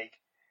Europa League.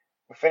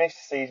 We finished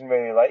the season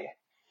really late,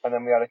 and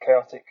then we had a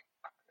chaotic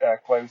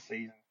close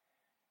season.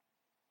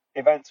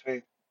 Events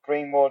with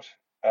Greenwood,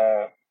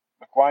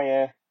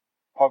 Maguire,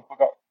 Pogba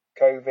got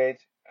COVID,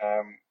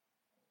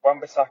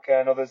 Wan-Bissaka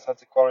and others had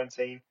to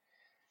quarantine.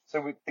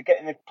 So they're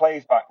getting the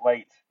players back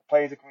late. The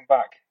players are coming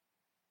back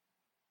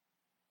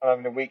and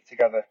having a week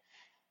together.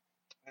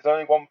 There's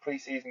only one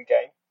pre-season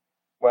game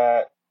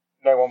where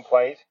no one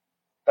played.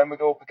 Then we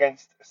go up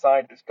against a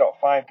side that's got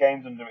 5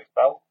 games under its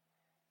belt,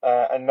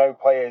 and no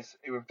players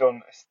who have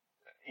done,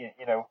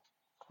 none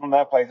of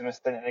their players in a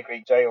stint in a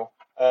Greek jail.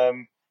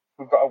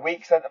 We've got a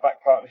weak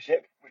centre-back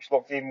partnership, which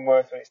looks even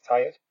worse when it's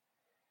tired.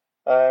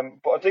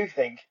 But I do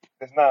think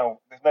there's no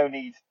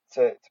need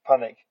to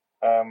panic.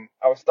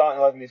 Our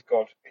starting 11 is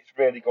good. It's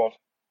really good.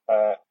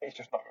 It's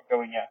just not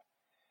going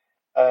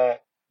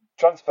yet.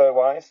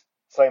 Transfer-wise,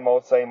 same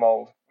old.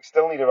 We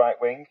still need a right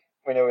wing.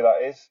 We know who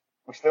that is.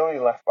 We still need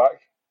a left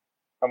back,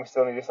 and we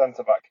still need a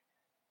centre back.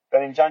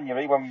 Then in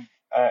January, when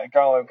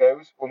Gallo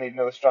goes, we'll need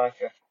another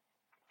striker.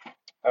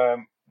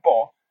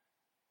 But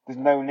there's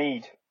no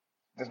need.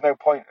 There's no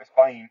point of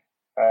buying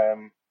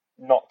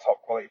not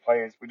top quality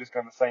players. We're just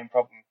going to have the same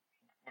problem.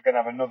 We're going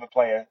to have another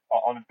player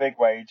on a big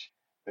wage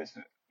that's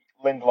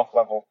Lindelof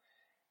level.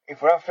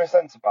 If we're after a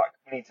centre back,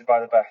 we need to buy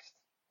the best,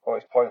 or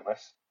it's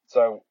pointless.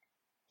 So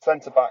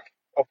centre back,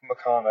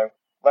 Upamecano,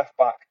 left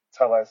back,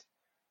 Telles,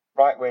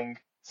 right wing,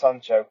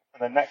 Sancho,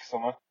 and then next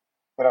summer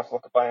we'll have to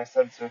look at buying a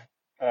centre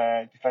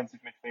defensive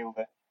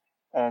midfielder.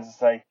 And as I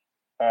say,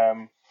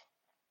 a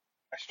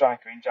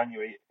striker in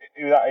January.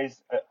 Who that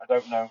is, I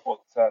don't know, but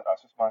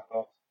that's just my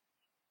thoughts.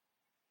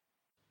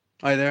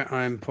 Hi there,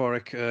 I'm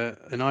Porrick,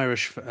 an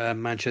Irish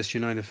Manchester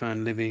United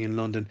fan living in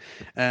London.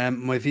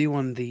 My view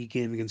on the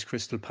game against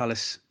Crystal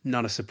Palace,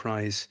 not a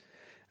surprise.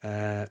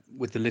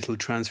 With the little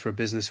transfer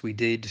business we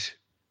did,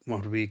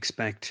 what would we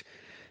expect?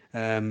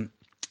 The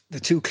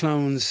two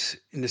clones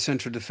in the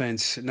centre of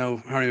defence. Now,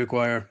 Harry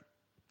Maguire,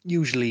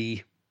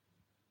 usually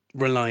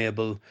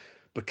reliable,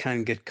 but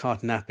can get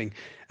caught napping.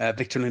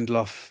 Victor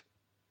Lindelof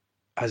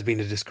has been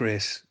a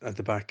disgrace at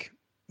the back.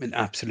 An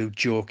absolute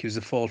joke. He was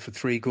the fault for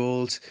 3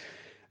 goals.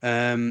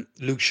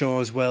 Luke Shaw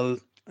as well.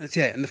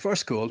 Yeah, in the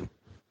first goal,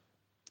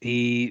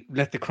 he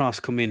let the cross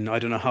come in. I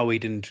don't know how he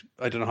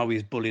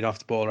was bullied off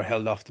the ball or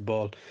held off the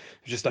ball. It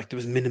was just like there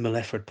was minimal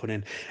effort put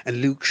in.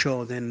 And Luke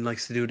Shaw then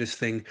likes to do this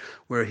thing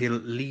where he'll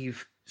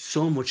leave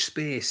so much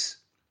space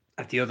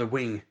at the other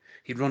wing.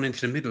 He'd run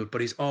into the middle,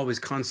 but he's always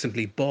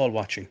constantly ball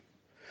watching.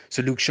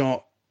 So Luke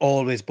Shaw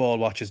always ball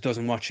watches,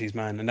 doesn't watch his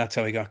man, and that's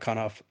how he got cut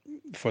off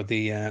for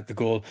the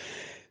goal.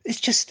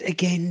 It's just,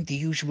 again, the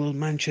usual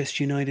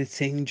Manchester United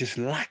thing, just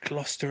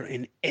lackluster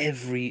in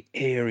every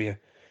area.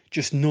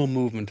 Just no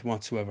movement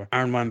whatsoever.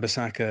 Aaron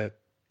Wan-Bissaka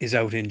is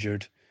out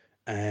injured,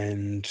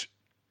 and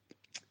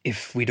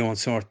if we don't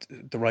sort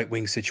the right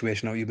wing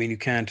situation out, you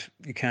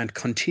can't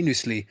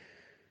continuously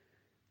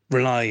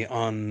rely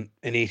on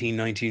an 18,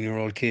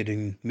 19-year-old kid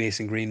in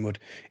Mason Greenwood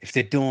if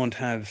they don't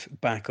have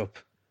backup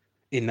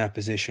in that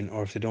position,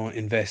 or if they don't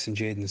invest in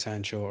Jadon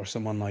Sancho or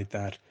someone like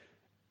that.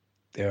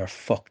 They are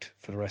fucked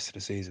for the rest of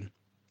the season.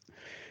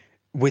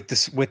 With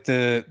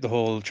the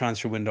whole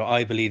transfer window,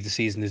 I believe the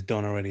season is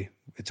done already.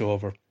 It's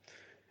over.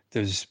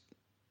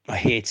 I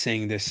hate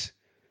saying this,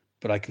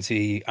 but I can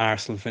see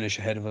Arsenal finish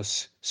ahead of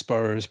us.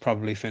 Spurs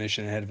probably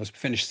finishing ahead of us.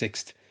 Finish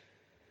 6th,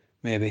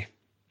 maybe.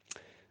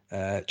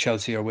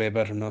 Chelsea are way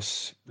better than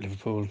us.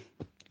 Liverpool,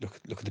 look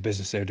at the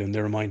business they're doing.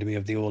 They're reminding me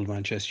of the old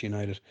Manchester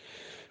United.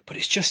 But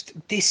it's just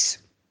this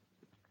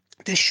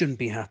shouldn't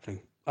be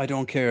happening. I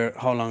don't care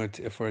how long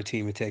for a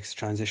team it takes to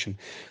transition.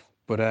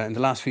 But in the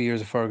last few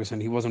years of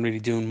Ferguson, he wasn't really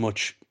doing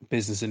much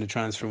business in the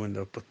transfer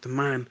window. But the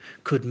man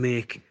could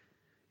make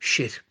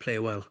shit play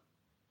well.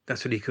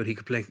 That's what he could. He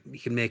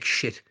could make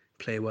shit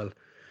play well.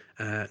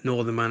 No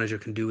other manager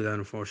can do that,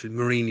 unfortunately.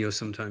 Mourinho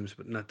sometimes,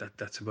 but not that.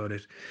 That's about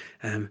it.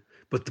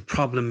 But the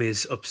problem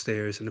is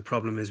upstairs, and the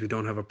problem is we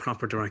don't have a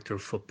proper director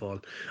of football.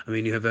 I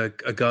mean, you have a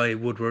guy,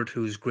 Woodward,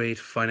 who's great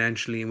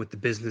financially and with the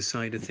business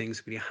side of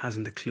things, but he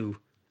hasn't a clue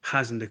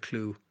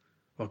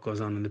what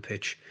goes on the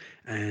pitch.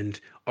 And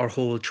our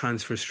whole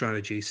transfer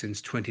strategy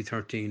since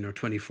 2013 or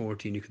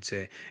 2014, you could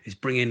say, is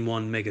bring in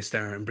one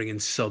megastar and bring in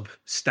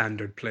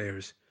sub-standard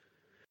players.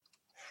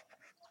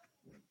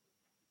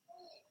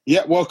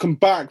 Yeah, welcome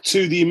back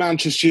to the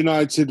Manchester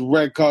United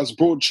Rantcast,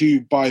 brought to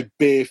you by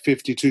Beer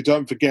 52.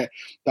 Don't forget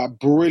that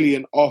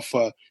brilliant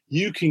offer.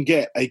 You can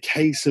get a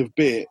case of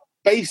beer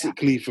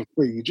basically for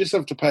free. You just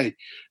have to pay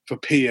for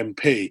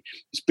P&P.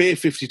 It's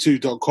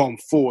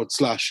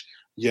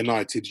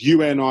beer52.com/United,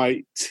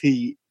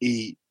 UNITED.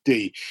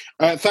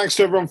 Thanks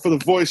to everyone for the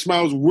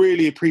voicemails.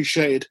 Really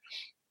appreciated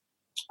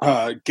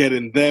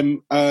getting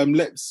them.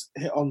 Let's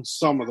hit on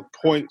some of the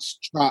points,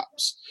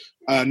 chaps.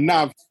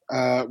 Nav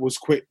was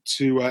quick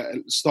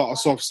to start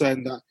us off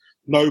saying that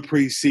no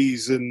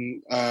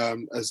pre-season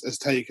has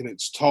taken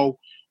its toll,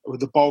 with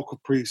the bulk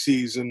of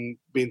pre-season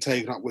being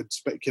taken up with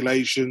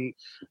speculation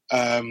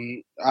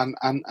and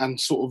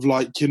sort of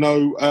like,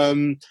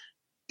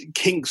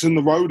 kinks in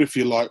the road, if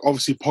you like.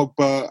 Obviously,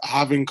 Pogba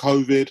having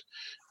COVID,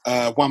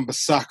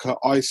 Wan-Bissaka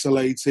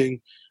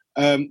isolating.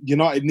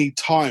 United need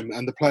time,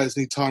 and the players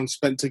need time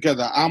spent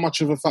together. How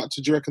much of a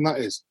factor do you reckon that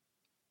is?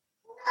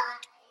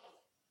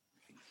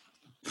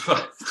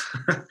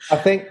 I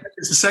think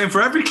it's the same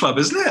for every club,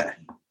 isn't it?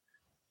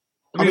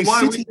 I mean,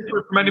 why are we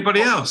different from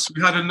anybody else?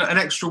 We had an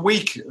extra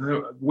week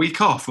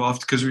off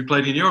after because we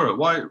played in Europe.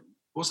 Why?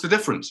 What's the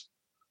difference?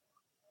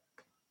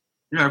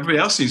 Everybody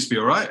else seems to be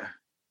all right.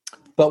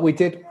 But we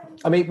did.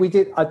 I mean, we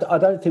did. I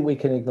don't think we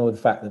can ignore the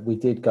fact that we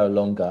did go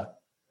longer.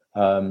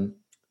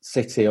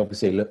 City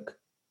obviously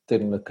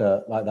didn't look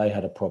like they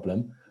had a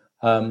problem.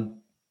 I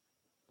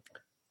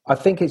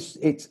think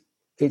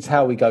it's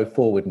how we go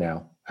forward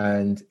now.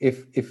 And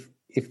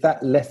if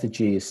that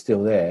lethargy is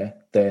still there,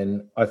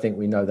 then I think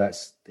we know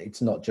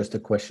it's not just a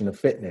question of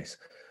fitness.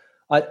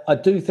 I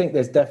do think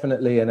there's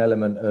definitely an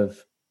element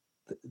of,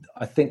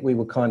 I think we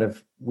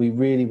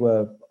really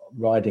were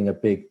riding a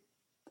big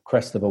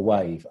crest of a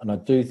wave. And I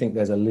do think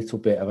there's a little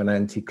bit of an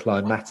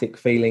anticlimactic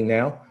feeling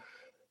now.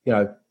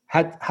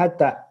 Had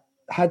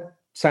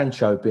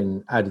Sancho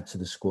been added to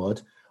the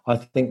squad, I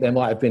think there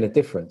might have been a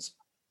difference.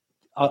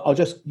 I'll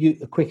just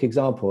use a quick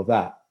example of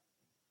that.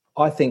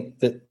 I think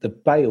that the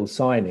Bale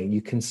signing,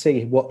 you can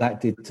see what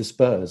that did to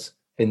Spurs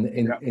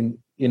in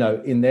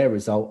their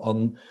result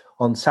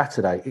on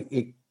Saturday.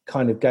 It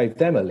kind of gave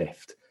them a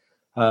lift.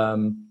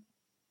 I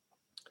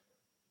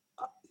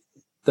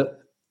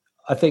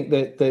think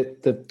that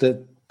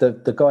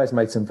the guys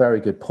made some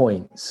very good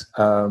points.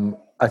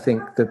 I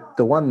think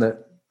the one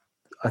that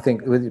I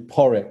think with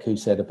Porrick, who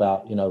said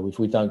about if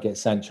we don't get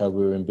Sancho,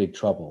 we're in big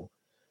trouble.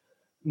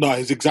 No,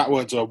 his exact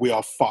words are, "We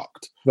are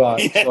fucked."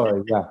 Right. Yeah.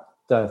 Sorry. Yeah.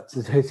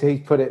 He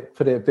put it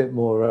a bit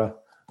more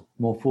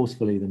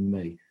forcefully than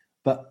me,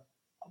 but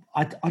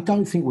I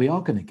don't think we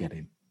are going to get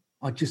him.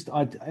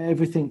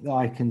 Everything that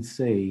I can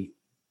see,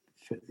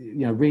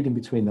 reading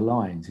between the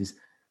lines, is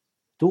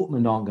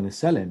Dortmund aren't going to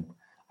sell him,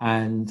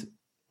 and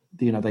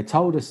they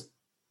told us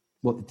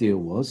what the deal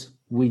was.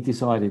 We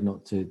decided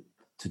not to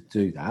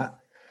do that,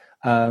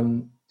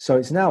 so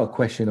it's now a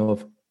question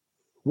of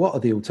what are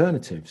the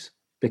alternatives,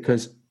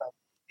 because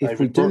if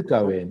we do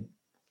go in.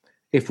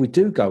 if we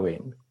do go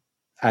in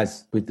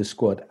as with the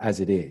squad as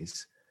it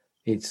is,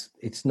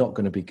 it's not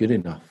going to be good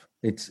enough.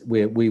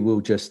 We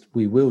will just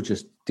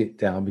dip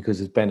down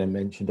because, as Ben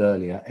mentioned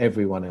earlier,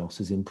 everyone else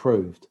has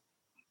improved.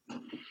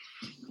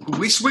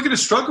 We're going to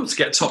struggle to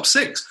get top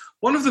six.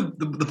 One of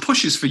the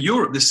pushes for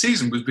Europe this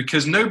season was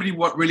because nobody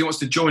really wants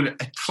to join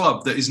a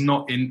club that is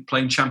not in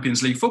playing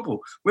Champions League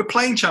football. We're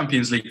playing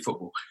Champions League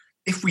football.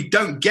 If we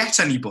don't get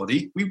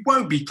anybody, we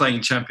won't be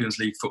playing Champions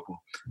League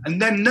football.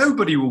 And then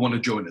nobody will want to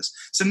join us.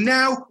 So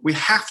now we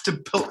have to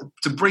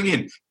bring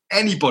in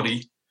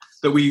anybody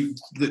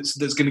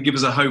that's going to give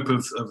us a hope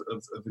of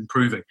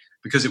improving,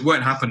 because it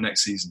won't happen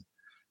next season.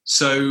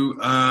 So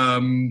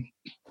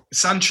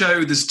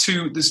Sancho, there's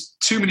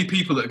too many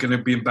people that are going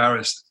to be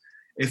embarrassed.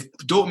 If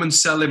Dortmund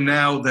sell him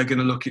now, they're going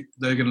to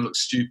look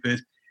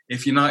stupid.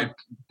 If United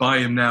buy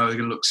him now, they're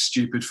going to look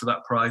stupid for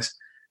that price.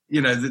 You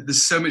know,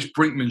 there's so much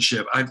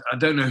brinkmanship. I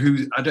don't know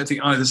who. I don't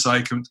think either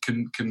side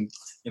can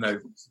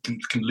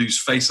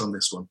lose face on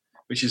this one,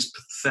 which is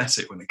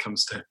pathetic when it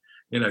comes to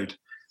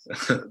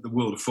the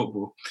world of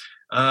football.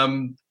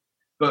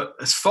 But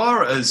as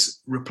far as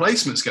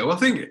replacements go, I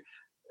think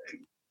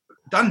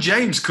Dan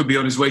James could be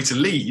on his way to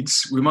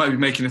Leeds. We might be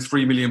making a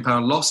 £3 million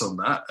loss on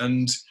that.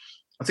 And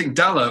I think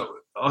Dalla,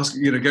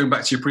 going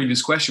back to your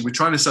previous question, we're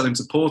trying to sell him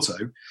to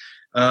Porto.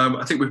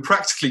 I think we're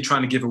practically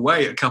trying to give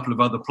away a couple of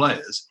other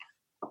players.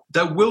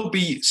 There will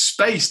be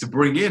space to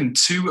bring in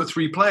 2 or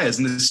 3 players,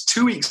 and there's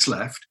 2 weeks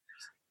left.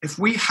 If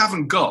we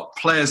haven't got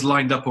players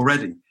lined up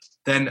already,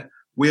 then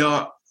we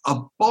are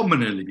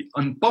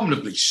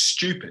abominably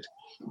stupid.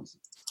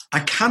 I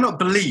cannot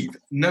believe.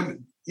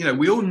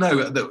 We all know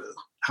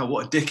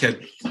what a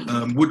dickhead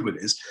Woodward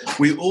is.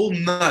 We all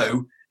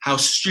know how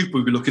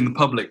stupid we look in the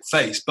public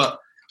face, but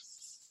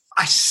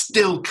I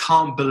still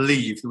can't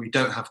believe that we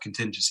don't have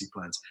contingency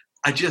plans.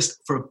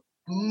 For a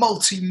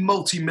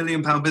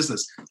multi-million pound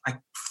business, I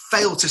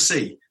fail to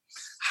see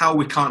how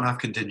we can't have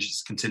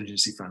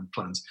contingency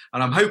plans,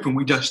 and I'm hoping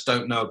we just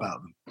don't know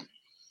about them.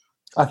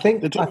 I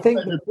think they're talking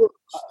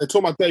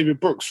about David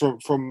Brooks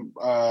from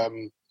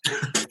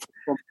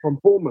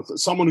Bournemouth,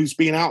 someone who's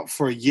been out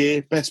for a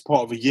year, best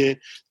part of a year,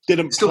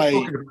 didn't still play.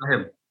 Talking about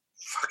him.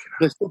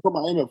 They're still talking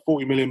about him at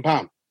 £40 million.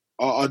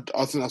 I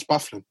think that's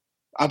baffling,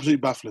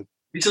 absolutely baffling.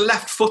 He's a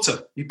left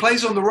footer. He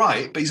plays on the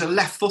right, but he's a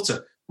left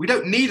footer. We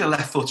don't need a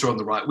left footer on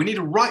the right. We need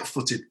a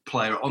right-footed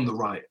player on the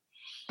right.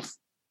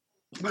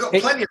 We've got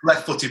plenty of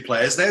left-footed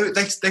players.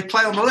 They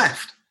play on the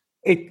left.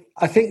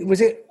 I think,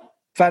 was it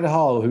Van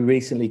Gaal who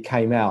recently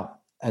came out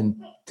and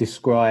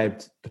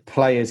described the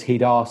players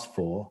he'd asked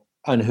for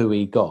and who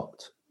he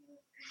got?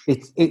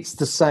 It's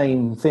the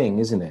same thing,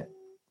 isn't it?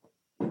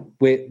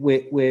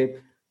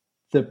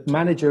 The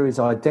manager is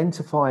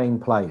identifying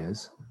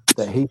players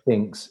that he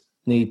thinks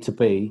need to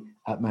be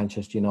at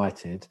Manchester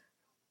United.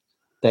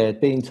 They're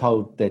being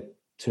told they're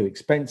too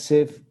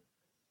expensive,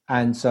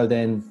 and so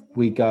then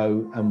we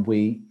go and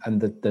we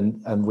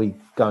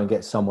go and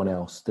get someone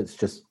else that's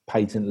just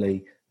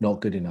patently not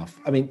good enough.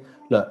 I mean,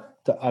 look,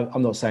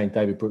 I'm not saying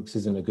David Brooks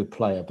isn't a good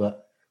player,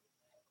 but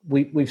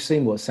we've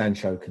seen what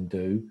Sancho can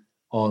do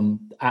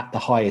at the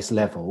highest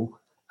level,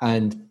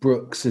 and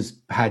Brooks has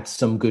had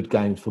some good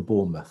games for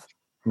Bournemouth.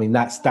 I mean,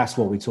 that's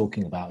what we're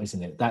talking about,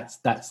 isn't it?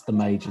 That's the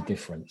major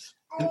difference.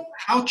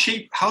 How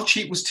cheap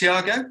was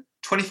Thiago?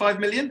 25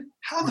 million?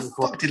 How the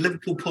fuck did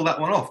Liverpool pull that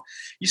one off?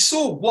 You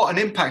saw what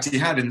an impact he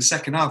had in the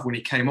second half when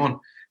he came on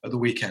at the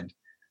weekend.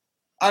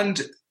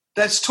 And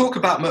let's talk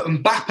about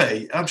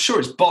Mbappe. I'm sure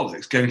it's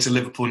bollocks going to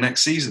Liverpool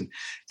next season.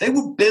 They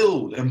will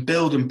build and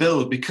build and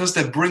build because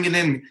they're bringing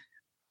in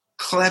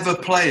clever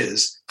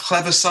players,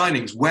 clever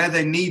signings where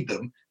they need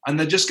them, and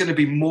they're just going to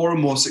be more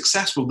and more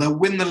successful. They'll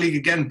win the league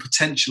again,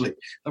 potentially.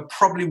 They'll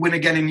probably win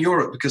again in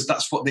Europe because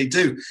that's what they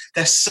do.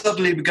 They're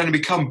suddenly going to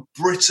become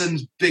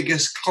Britain's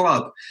biggest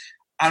club,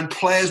 and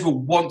players will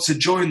want to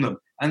join them.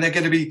 And they're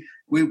going to be...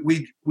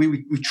 We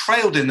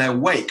trailed in their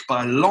wake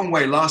by a long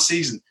way last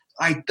season.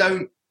 I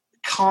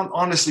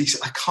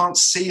can't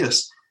see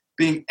us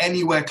being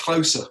anywhere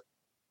closer.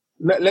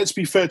 Let's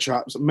be fair,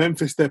 chaps.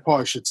 Memphis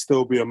Depay should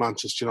still be a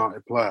Manchester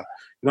United player.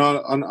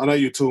 I know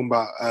you're talking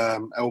about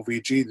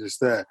LVG just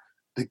there.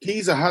 The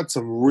geezer had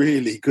some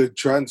really good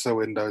transfer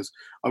windows.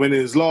 I mean, in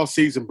his last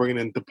season, bringing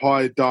in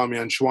Depay,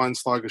 Damian,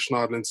 Schweinsteiger,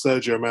 Schneiderlin,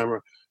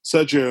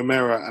 Sergio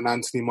Romero and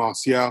Anthony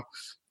Martial.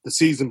 The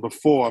season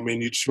before, I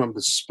mean, you just remember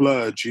the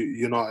splurge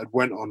United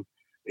went on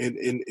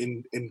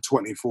in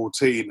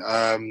 2014.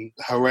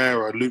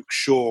 Herrera, Luke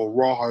Shaw,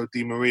 Rajo,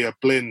 Di Maria,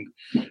 Blind,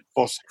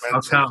 Foster,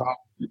 Falcao.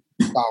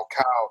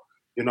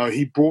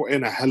 He brought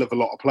in a hell of a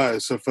lot of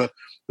players. So for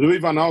Louis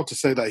van Gaal to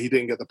say that he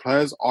didn't get the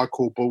players, I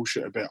call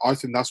bullshit a bit. I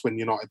think that's when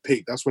United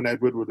peaked. That's when Ed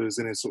Woodward was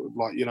in his sort of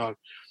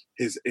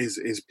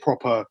his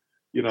proper,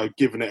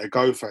 giving it a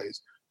go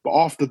phase. But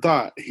after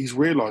that, he's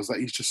realised that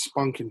he's just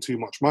spunking too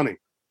much money.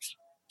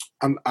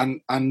 And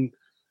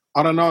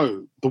I don't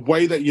know, the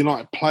way that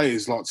United play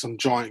is like some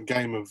giant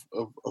game of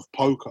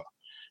poker.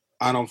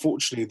 And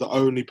unfortunately, the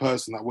only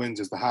person that wins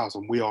is the house,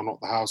 and we are not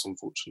the house,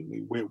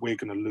 unfortunately. We're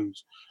going to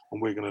lose,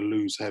 and we're going to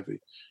lose heavy.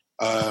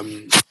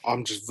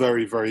 I'm just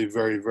very, very,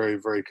 very, very,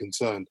 very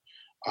concerned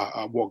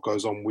at what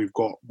goes on. We've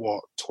got,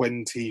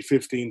 20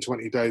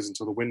 days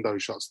until the window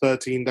shuts,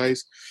 13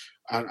 days,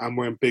 and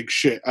we're in big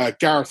shit.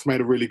 Gareth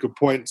made a really good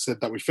point,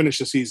 said that we finished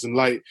the season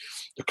late.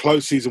 The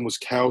close season was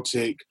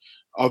chaotic.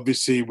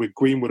 Obviously, with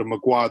Greenwood and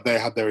Maguire, they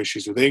had their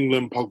issues with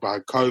England. Pogba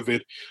had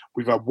COVID.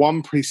 We've had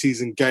one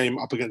pre-season game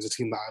up against a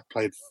team that had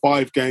played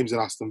 5 games in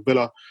Aston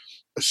Villa.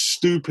 A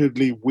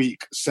stupidly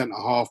weak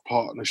centre-half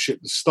partnership.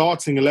 The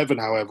starting 11,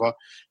 however,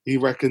 he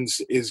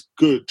reckons is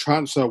good.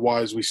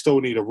 Transfer-wise, we still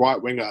need a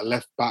right winger, a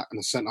left back and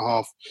a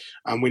centre-half,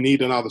 and we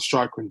need another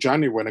striker in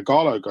January when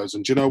Ighalo goes.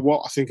 And do you know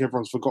what? I think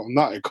everyone's forgotten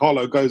that.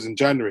 Ighalo goes in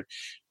January.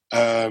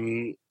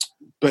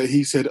 But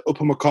he said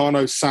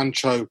Upamecano,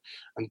 Sancho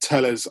and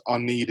Telles are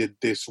needed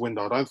this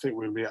window. I don't think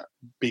we'll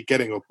be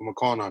getting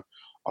Upamecano.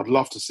 I'd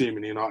love to see him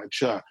in a United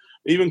shirt.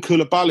 Even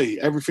Koulibaly,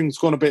 everything's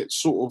gone a bit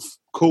sort of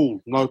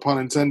cool, no pun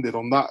intended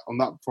on that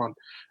front.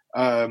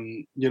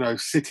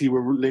 City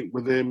were linked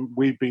with him.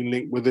 We've been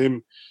linked with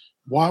him.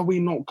 Why are we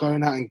not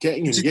going out and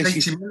getting him? Yes,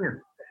 80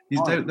 million. They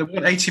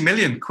want 80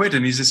 million quid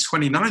and he's a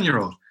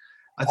 29-year-old.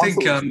 I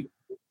think...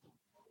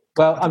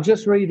 Well, I'm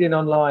just reading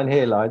online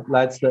here,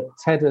 lads, that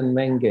Teden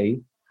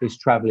Mengi is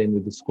travelling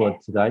with the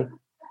squad today.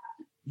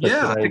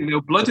 I think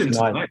they'll blood him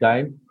tonight.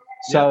 Game.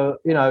 So,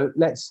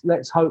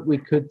 let's hope we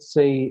could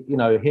see,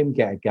 him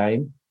get a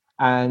game,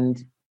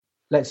 and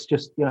let's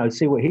just,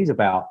 see what he's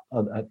about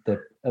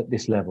at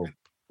this level.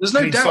 There's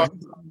no doubt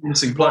he's a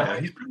promising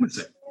player. He's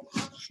promising.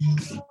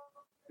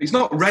 He's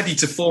not ready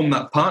to form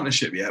that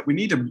partnership yet. We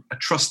need a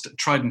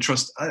tried and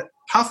trust.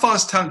 How far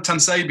is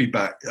Tansebi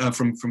back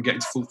from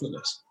getting to full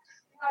fitness?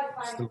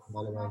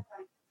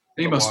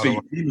 He must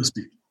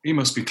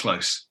be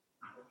close.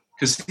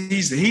 Because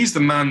he's the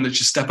man that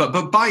should step up.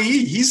 But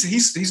Bailly,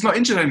 he's not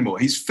injured anymore.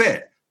 He's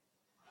fit.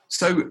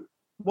 So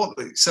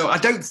I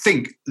don't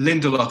think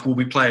Lindelof will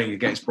be playing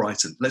against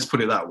Brighton. Let's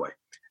put it that way.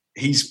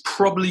 He's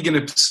probably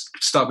going to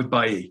start with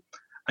Bailly,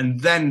 and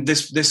then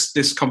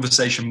this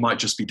conversation might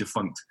just be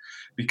defunct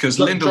because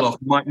Lindelof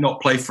might not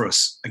play for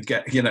us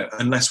again,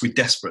 unless we're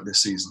desperate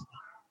this season.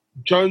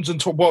 Jones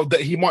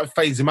that he might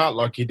phase him out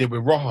like he did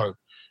with Rojo,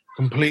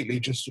 completely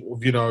just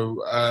sort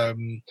of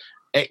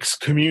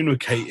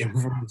excommunicate him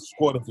from the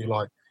squad, if you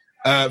like.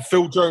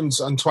 Phil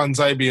Jones and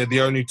Tuanzebe are the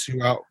only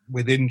two out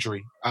with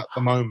injury at the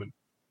moment.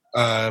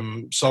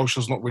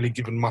 Solskjaer's not really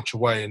given much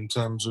away in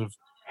terms of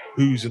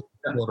who's in the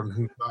squad and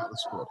who's out of the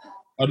squad.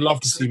 I'd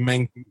love to see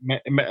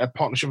a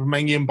partnership with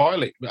Mengi and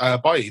Bailly.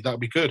 That would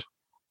be good.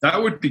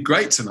 That would be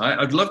great tonight.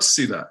 I'd love to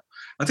see that.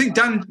 I think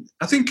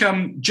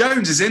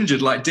Jones is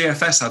injured like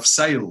DFS have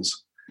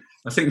sales.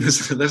 I think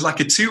there's like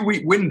a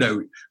 2-week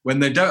window when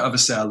they don't have a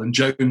sale and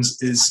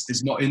Jones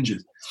is not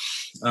injured.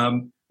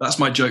 That's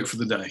my joke for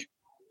the day.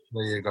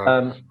 There you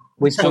go.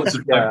 You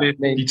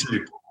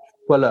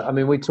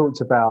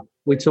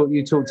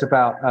talked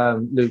about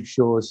Luke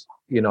Shaw's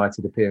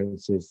United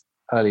appearances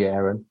earlier,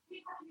 Aaron.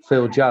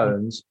 Phil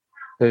Jones,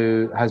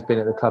 who has been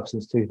at the club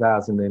since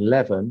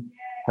 2011,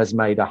 has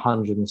made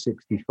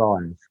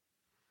 165.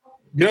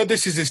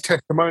 This is his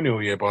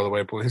testimonial year, by the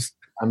way, boys.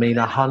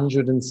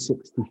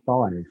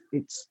 165.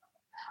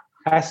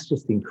 That's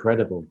just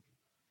incredible.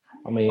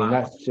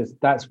 Wow.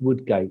 That's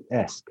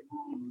Woodgate-esque.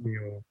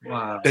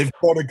 Wow. They've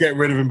got to get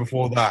rid of him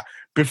before that.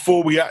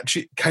 Before we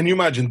actually, can you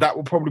imagine? That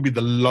will probably be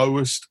the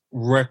lowest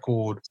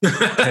record.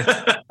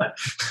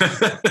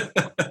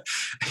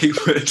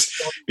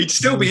 He'd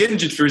still be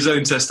injured for his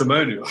own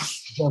testimonial.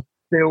 The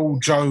Phil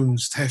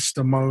Jones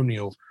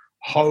testimonial.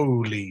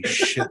 Holy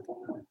shit.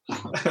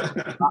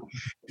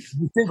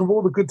 You think of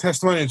all the good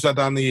testimonials that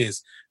down the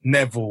years.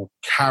 Neville,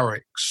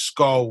 Carrick,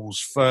 Scholes,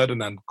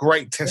 Ferdinand.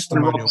 Great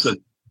testimonials.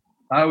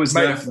 I was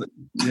there for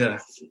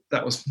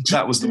that was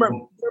the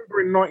one.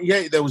 Remember in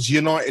 98 there was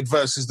United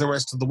versus the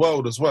rest of the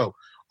world as well.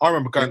 I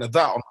remember going to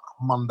that on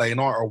Monday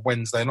night or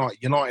Wednesday night.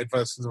 United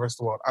versus the rest of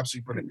the world.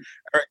 Absolutely brilliant.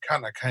 Eric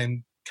Cantona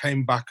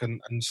came back and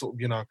sort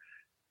of,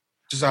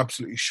 just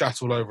absolutely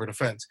shat all over the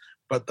fence.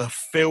 But the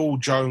Phil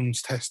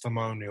Jones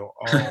testimonial,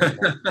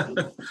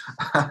 that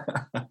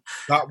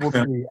would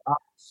be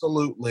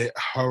absolutely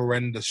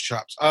horrendous,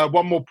 chaps.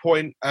 One more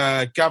point.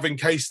 Gavin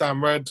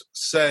K-Stan Red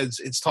says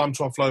it's time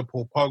to offload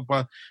Paul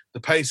Pogba. The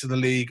pace of the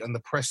league and the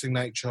pressing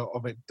nature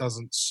of it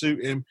doesn't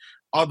suit him.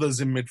 Others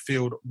in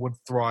midfield would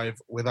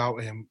thrive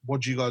without him.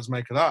 What do you guys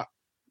make of that?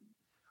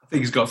 I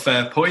think he's got a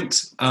fair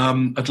point.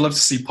 I'd love to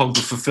see Pogba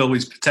fulfill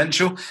his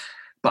potential,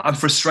 but I'm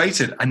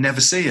frustrated. I never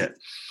see it.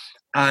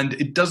 And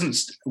it doesn't.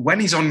 When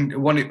he's on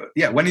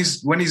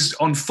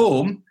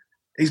form,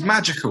 he's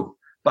magical.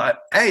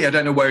 But A, I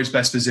don't know where his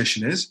best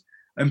position is,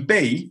 and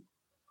B,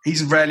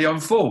 he's rarely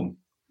on form.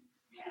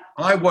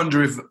 I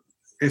wonder if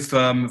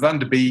Van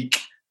der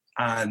Beek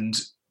and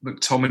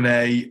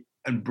McTominay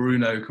and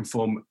Bruno can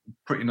form a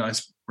pretty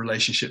nice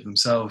relationship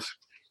themselves.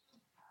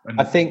 And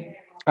I think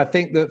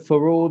that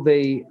for all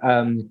the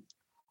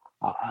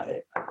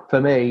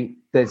for me,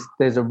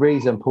 there's a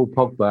reason Paul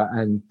Pogba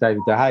and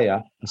David De Gea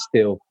are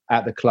still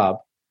at the club,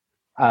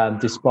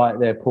 despite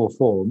their poor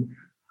form,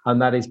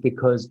 and that is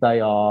because they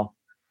are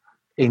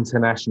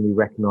internationally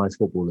recognised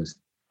footballers.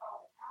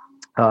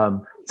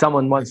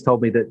 Someone once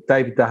told me that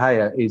David De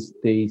Gea is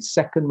the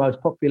second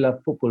most popular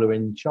footballer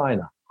in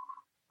China.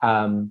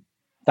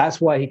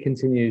 That's why he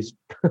continues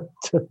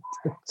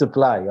to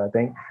play, I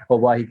think, or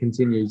why he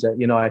continues at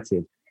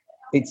United.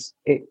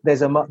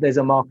 There's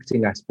a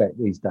marketing aspect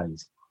these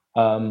days.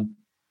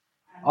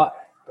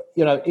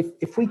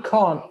 If we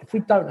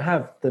don't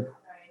have the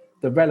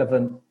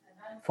relevant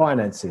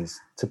finances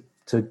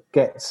to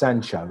get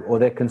Sancho, or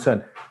they're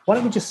concerned, why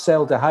don't we just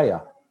sell De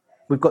Gea?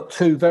 We've got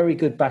two very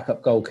good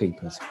backup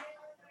goalkeepers.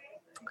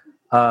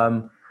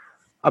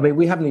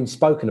 We haven't even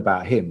spoken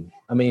about him.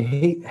 I mean,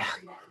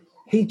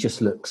 he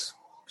just looks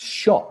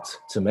shot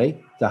to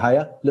me. De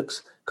Gea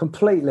looks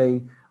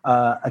completely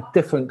a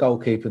different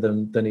goalkeeper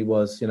than he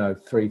was,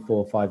 3,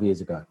 4, 5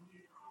 years ago.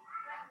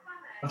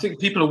 I think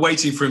people are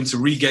waiting for him to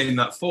regain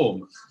that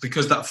form,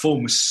 because that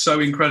form was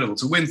so incredible.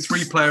 To win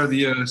 3 Player of the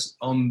Years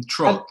on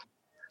trot,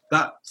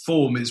 that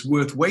form is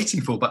worth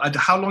waiting for. But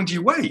how long do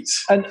you wait?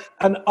 And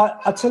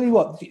I tell you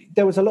what,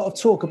 there was a lot of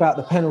talk about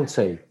the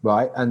penalty,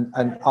 right? And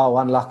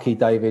unlucky,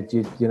 David,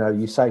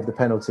 you saved the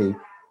penalty.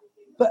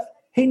 But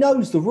he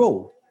knows the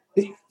rule.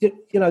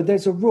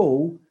 There's a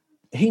rule.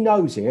 He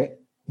knows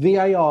it.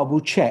 VAR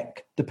will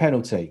check the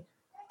penalty.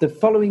 The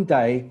following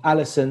day,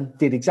 Alisson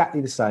did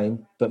exactly the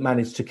same, but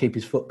managed to keep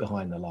his foot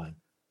behind the line.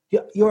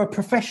 You're a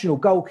professional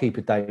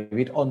goalkeeper,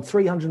 David, on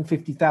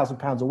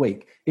 £350,000 a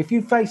week. If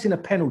you're facing a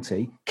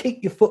penalty,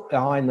 keep your foot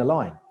behind the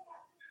line.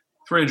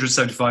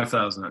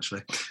 375,000,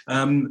 actually.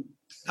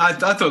 I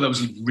thought that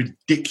was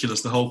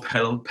ridiculous, the whole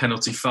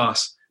penalty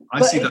farce.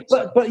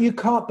 But you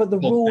can't. But the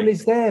rule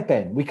is there,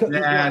 Ben.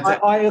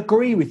 I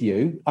agree with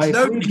you.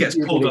 Nobody gets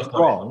pulled up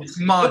on it. It's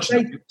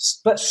marginal.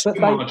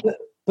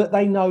 But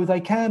they know they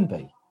can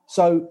be.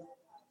 So,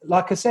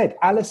 like I said,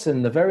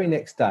 Alisson the very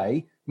next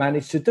day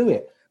managed to do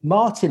it.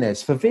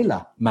 Martinez for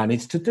Villa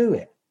managed to do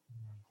it.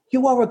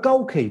 You are a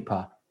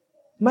goalkeeper.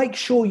 Make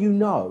sure you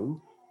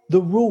know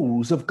the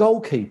rules of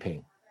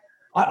goalkeeping.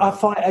 I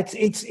find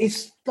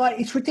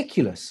it's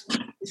ridiculous.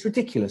 It's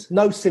ridiculous.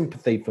 No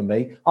sympathy for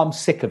me. I'm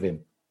sick of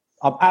him.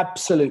 I'm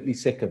absolutely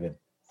sick of him.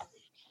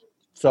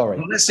 Sorry.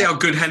 Well, let's see how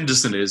good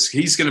Henderson is.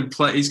 He's going to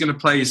play. He's going to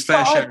play his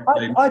fair share.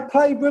 I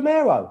played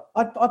Romero.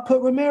 I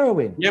put Romero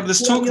in. Yeah, but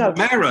there's talk of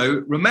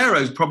Romero.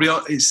 Romero's probably.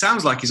 It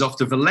sounds like he's off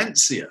to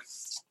Valencia.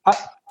 But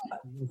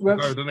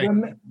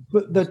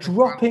the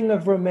dropping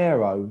of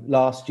Romero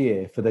last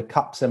year for the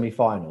Cup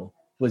semi-final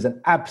was an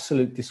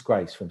absolute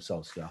disgrace from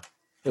Solskjaer.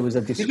 It was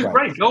a disgrace. He's a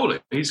great goalie.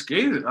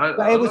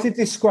 It was a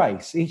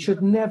disgrace. He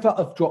should never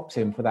have dropped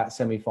him for that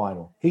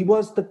semi-final. He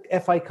was the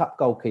FA Cup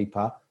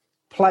goalkeeper.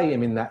 Play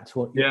him in that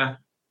tournament. Yeah.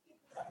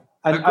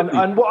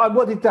 And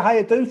what did De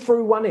Gea do?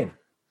 Threw one in.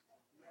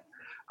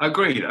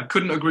 Agreed. I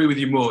couldn't agree with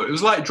you more. It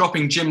was like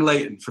dropping Jim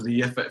Leighton for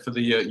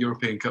the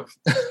European Cup.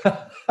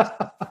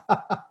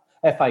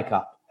 FA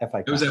Cup.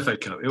 It was FA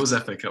Cup. It was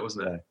FA Cup,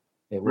 wasn't it?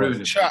 Yeah, it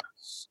was.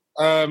 Chats.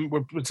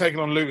 We're taking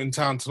on Luton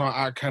Town tonight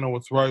at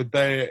Kenilworth Road.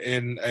 They're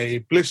in a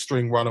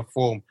blistering run of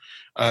form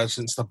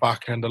since the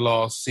back end of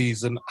last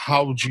season.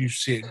 How do you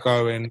see it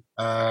going?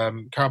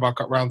 Carabao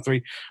Cup round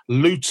 3,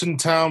 Luton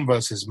Town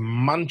versus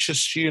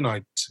Manchester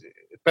United.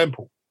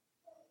 Bempel.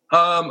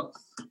 I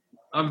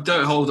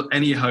don't hold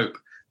any hope.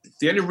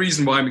 The only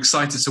reason why I'm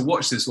excited to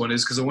watch this one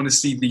is because I want to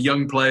see the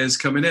young players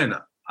coming in.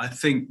 I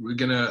think we're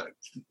going to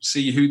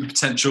see who the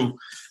potential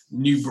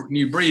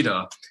new breed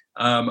are.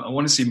 I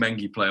want to see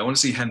Mengi play. I want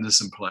to see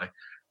Henderson play.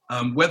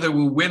 Whether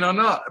we'll win or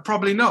not,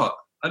 probably not.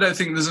 I don't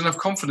think there's enough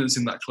confidence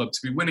in that club to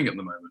be winning at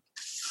the moment.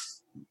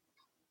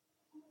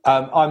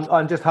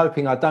 I'm just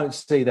hoping I don't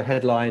see the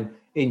headline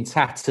 "In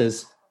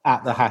tatters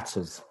at the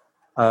Hatters."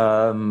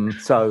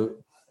 So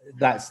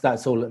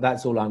that's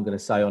all I'm going to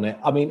say on it.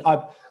 I mean,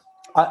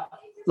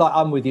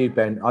 I'm with you,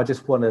 Ben. I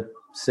just want to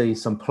see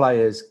some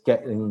players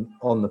getting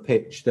on the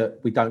pitch that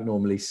we don't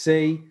normally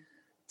see,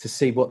 to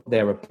see what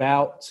they're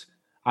about,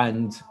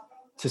 and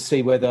to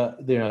see whether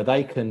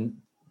they can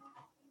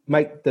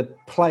make the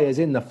players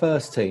in the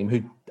first team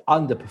who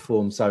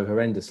underperformed so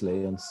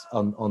horrendously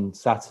on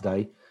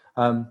Saturday,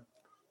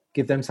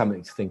 give them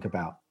something to think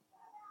about.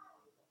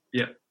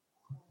 Yeah.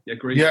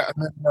 Agreed. Yeah,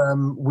 and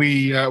then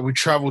we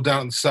travelled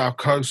down the south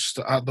coast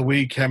at the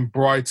weekend.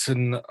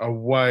 Brighton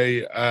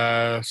away,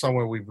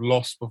 somewhere we've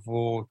lost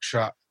before.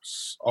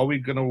 Chaps, are we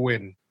going to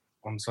win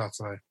on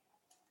Saturday?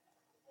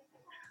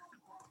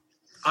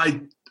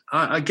 I'm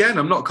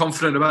not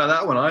confident about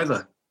that one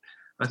either.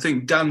 I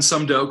think Dan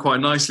summed it up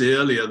quite nicely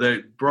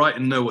earlier.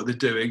 Brighton know what they're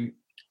doing.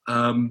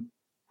 I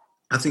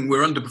think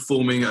we're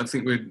underperforming. I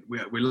think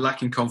we're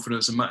lacking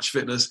confidence and match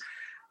fitness.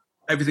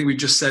 Everything we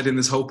just said in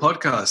this whole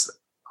podcast.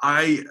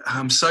 I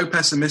am so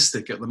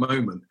pessimistic at the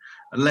moment,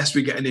 unless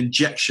we get an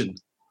injection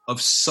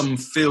of some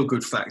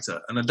feel-good factor.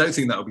 And I don't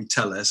think that will be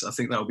Telles. I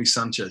think that will be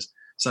Sancho.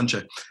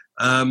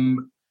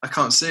 I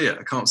can't see it.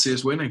 I can't see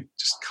us winning.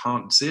 Just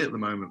can't see it at the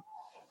moment.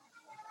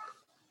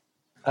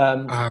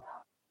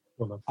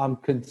 I'm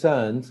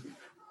concerned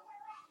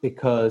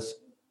because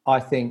I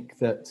think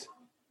that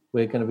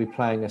we're going to be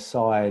playing a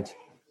side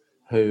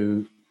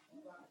who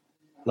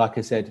like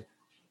I said,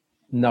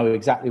 know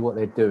exactly what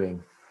they're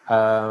doing.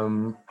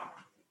 I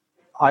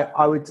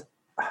would,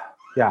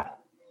 yeah.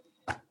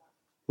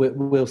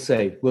 We'll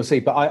see.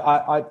 But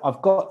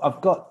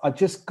I've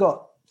just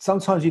got.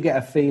 Sometimes you get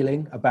a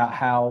feeling about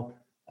how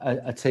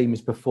a team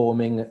is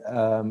performing,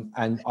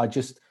 and I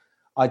just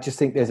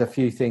think there's a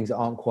few things that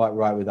aren't quite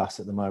right with us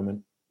at the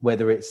moment.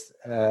 Whether it's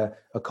a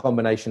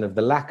combination of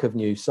the lack of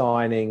new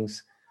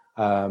signings,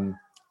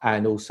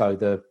 and also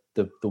the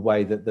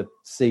way that the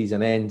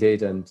season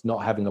ended and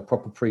not having a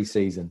proper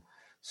pre-season.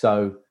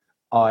 So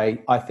I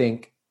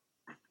think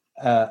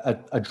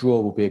a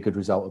draw will be a good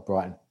result at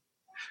Brighton.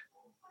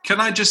 Can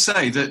I just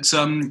say that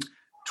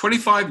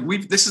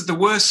 25? This is the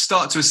worst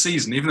start to a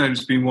season, even though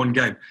it's been one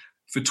game,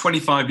 for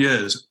 25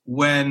 years.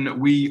 When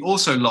we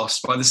also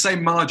lost by the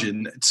same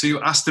margin to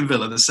Aston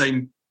Villa, the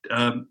same.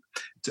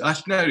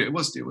 It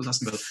was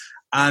Aston Villa,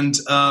 and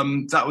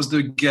that was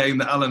the game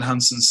that Alan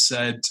Hansen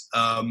said,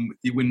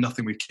 "You win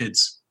nothing with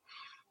kids."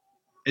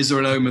 Is there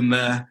an omen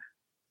there?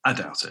 I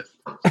doubt it.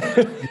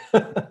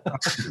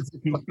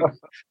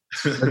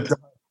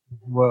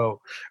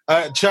 Well,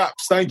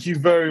 chaps, thank you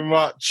very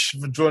much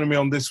for joining me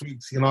on this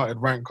week's United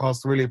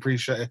Rantcast. Really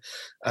appreciate it.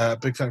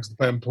 Big thanks to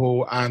Ben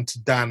Paul and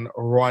to Dan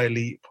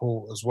Riley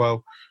Paul as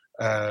well.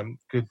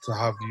 Good to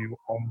have you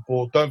on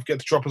board. Don't forget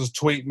to drop us a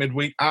tweet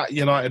midweek at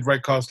United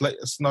Redcast. Let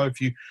us know if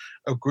you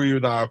agree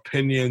with our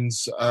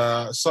opinions.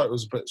 So it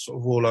was a bit sort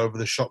of all over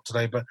the shop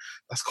today, but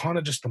that's kind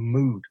of just the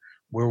mood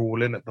we're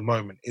all in at the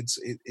moment. It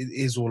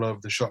is all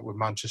over the shop with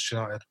Manchester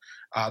United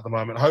at the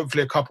moment.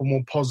 Hopefully a couple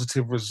more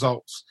positive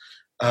results.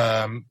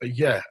 But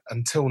yeah,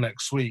 until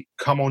next week,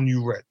 come on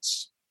you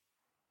Reds.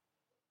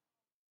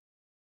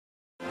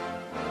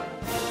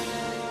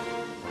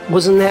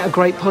 Wasn't that a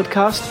great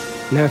podcast?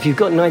 Now, if you've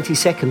got 90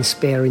 seconds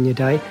spare in your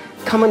day,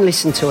 come and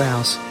listen to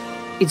ours.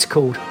 It's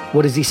called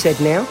What Has He Said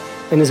Now?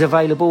 And is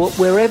available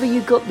wherever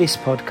you got this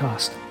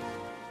podcast.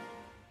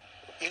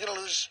 You're going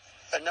to lose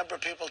a number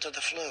of people to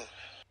the flu.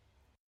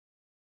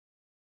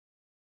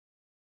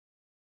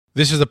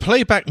 This is a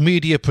Playback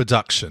Media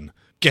production.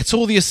 Get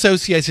all the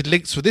associated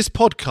links for this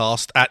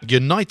podcast at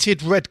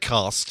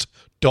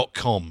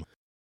unitedredcast.com.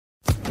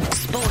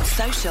 Sports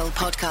Social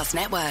Podcast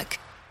Network.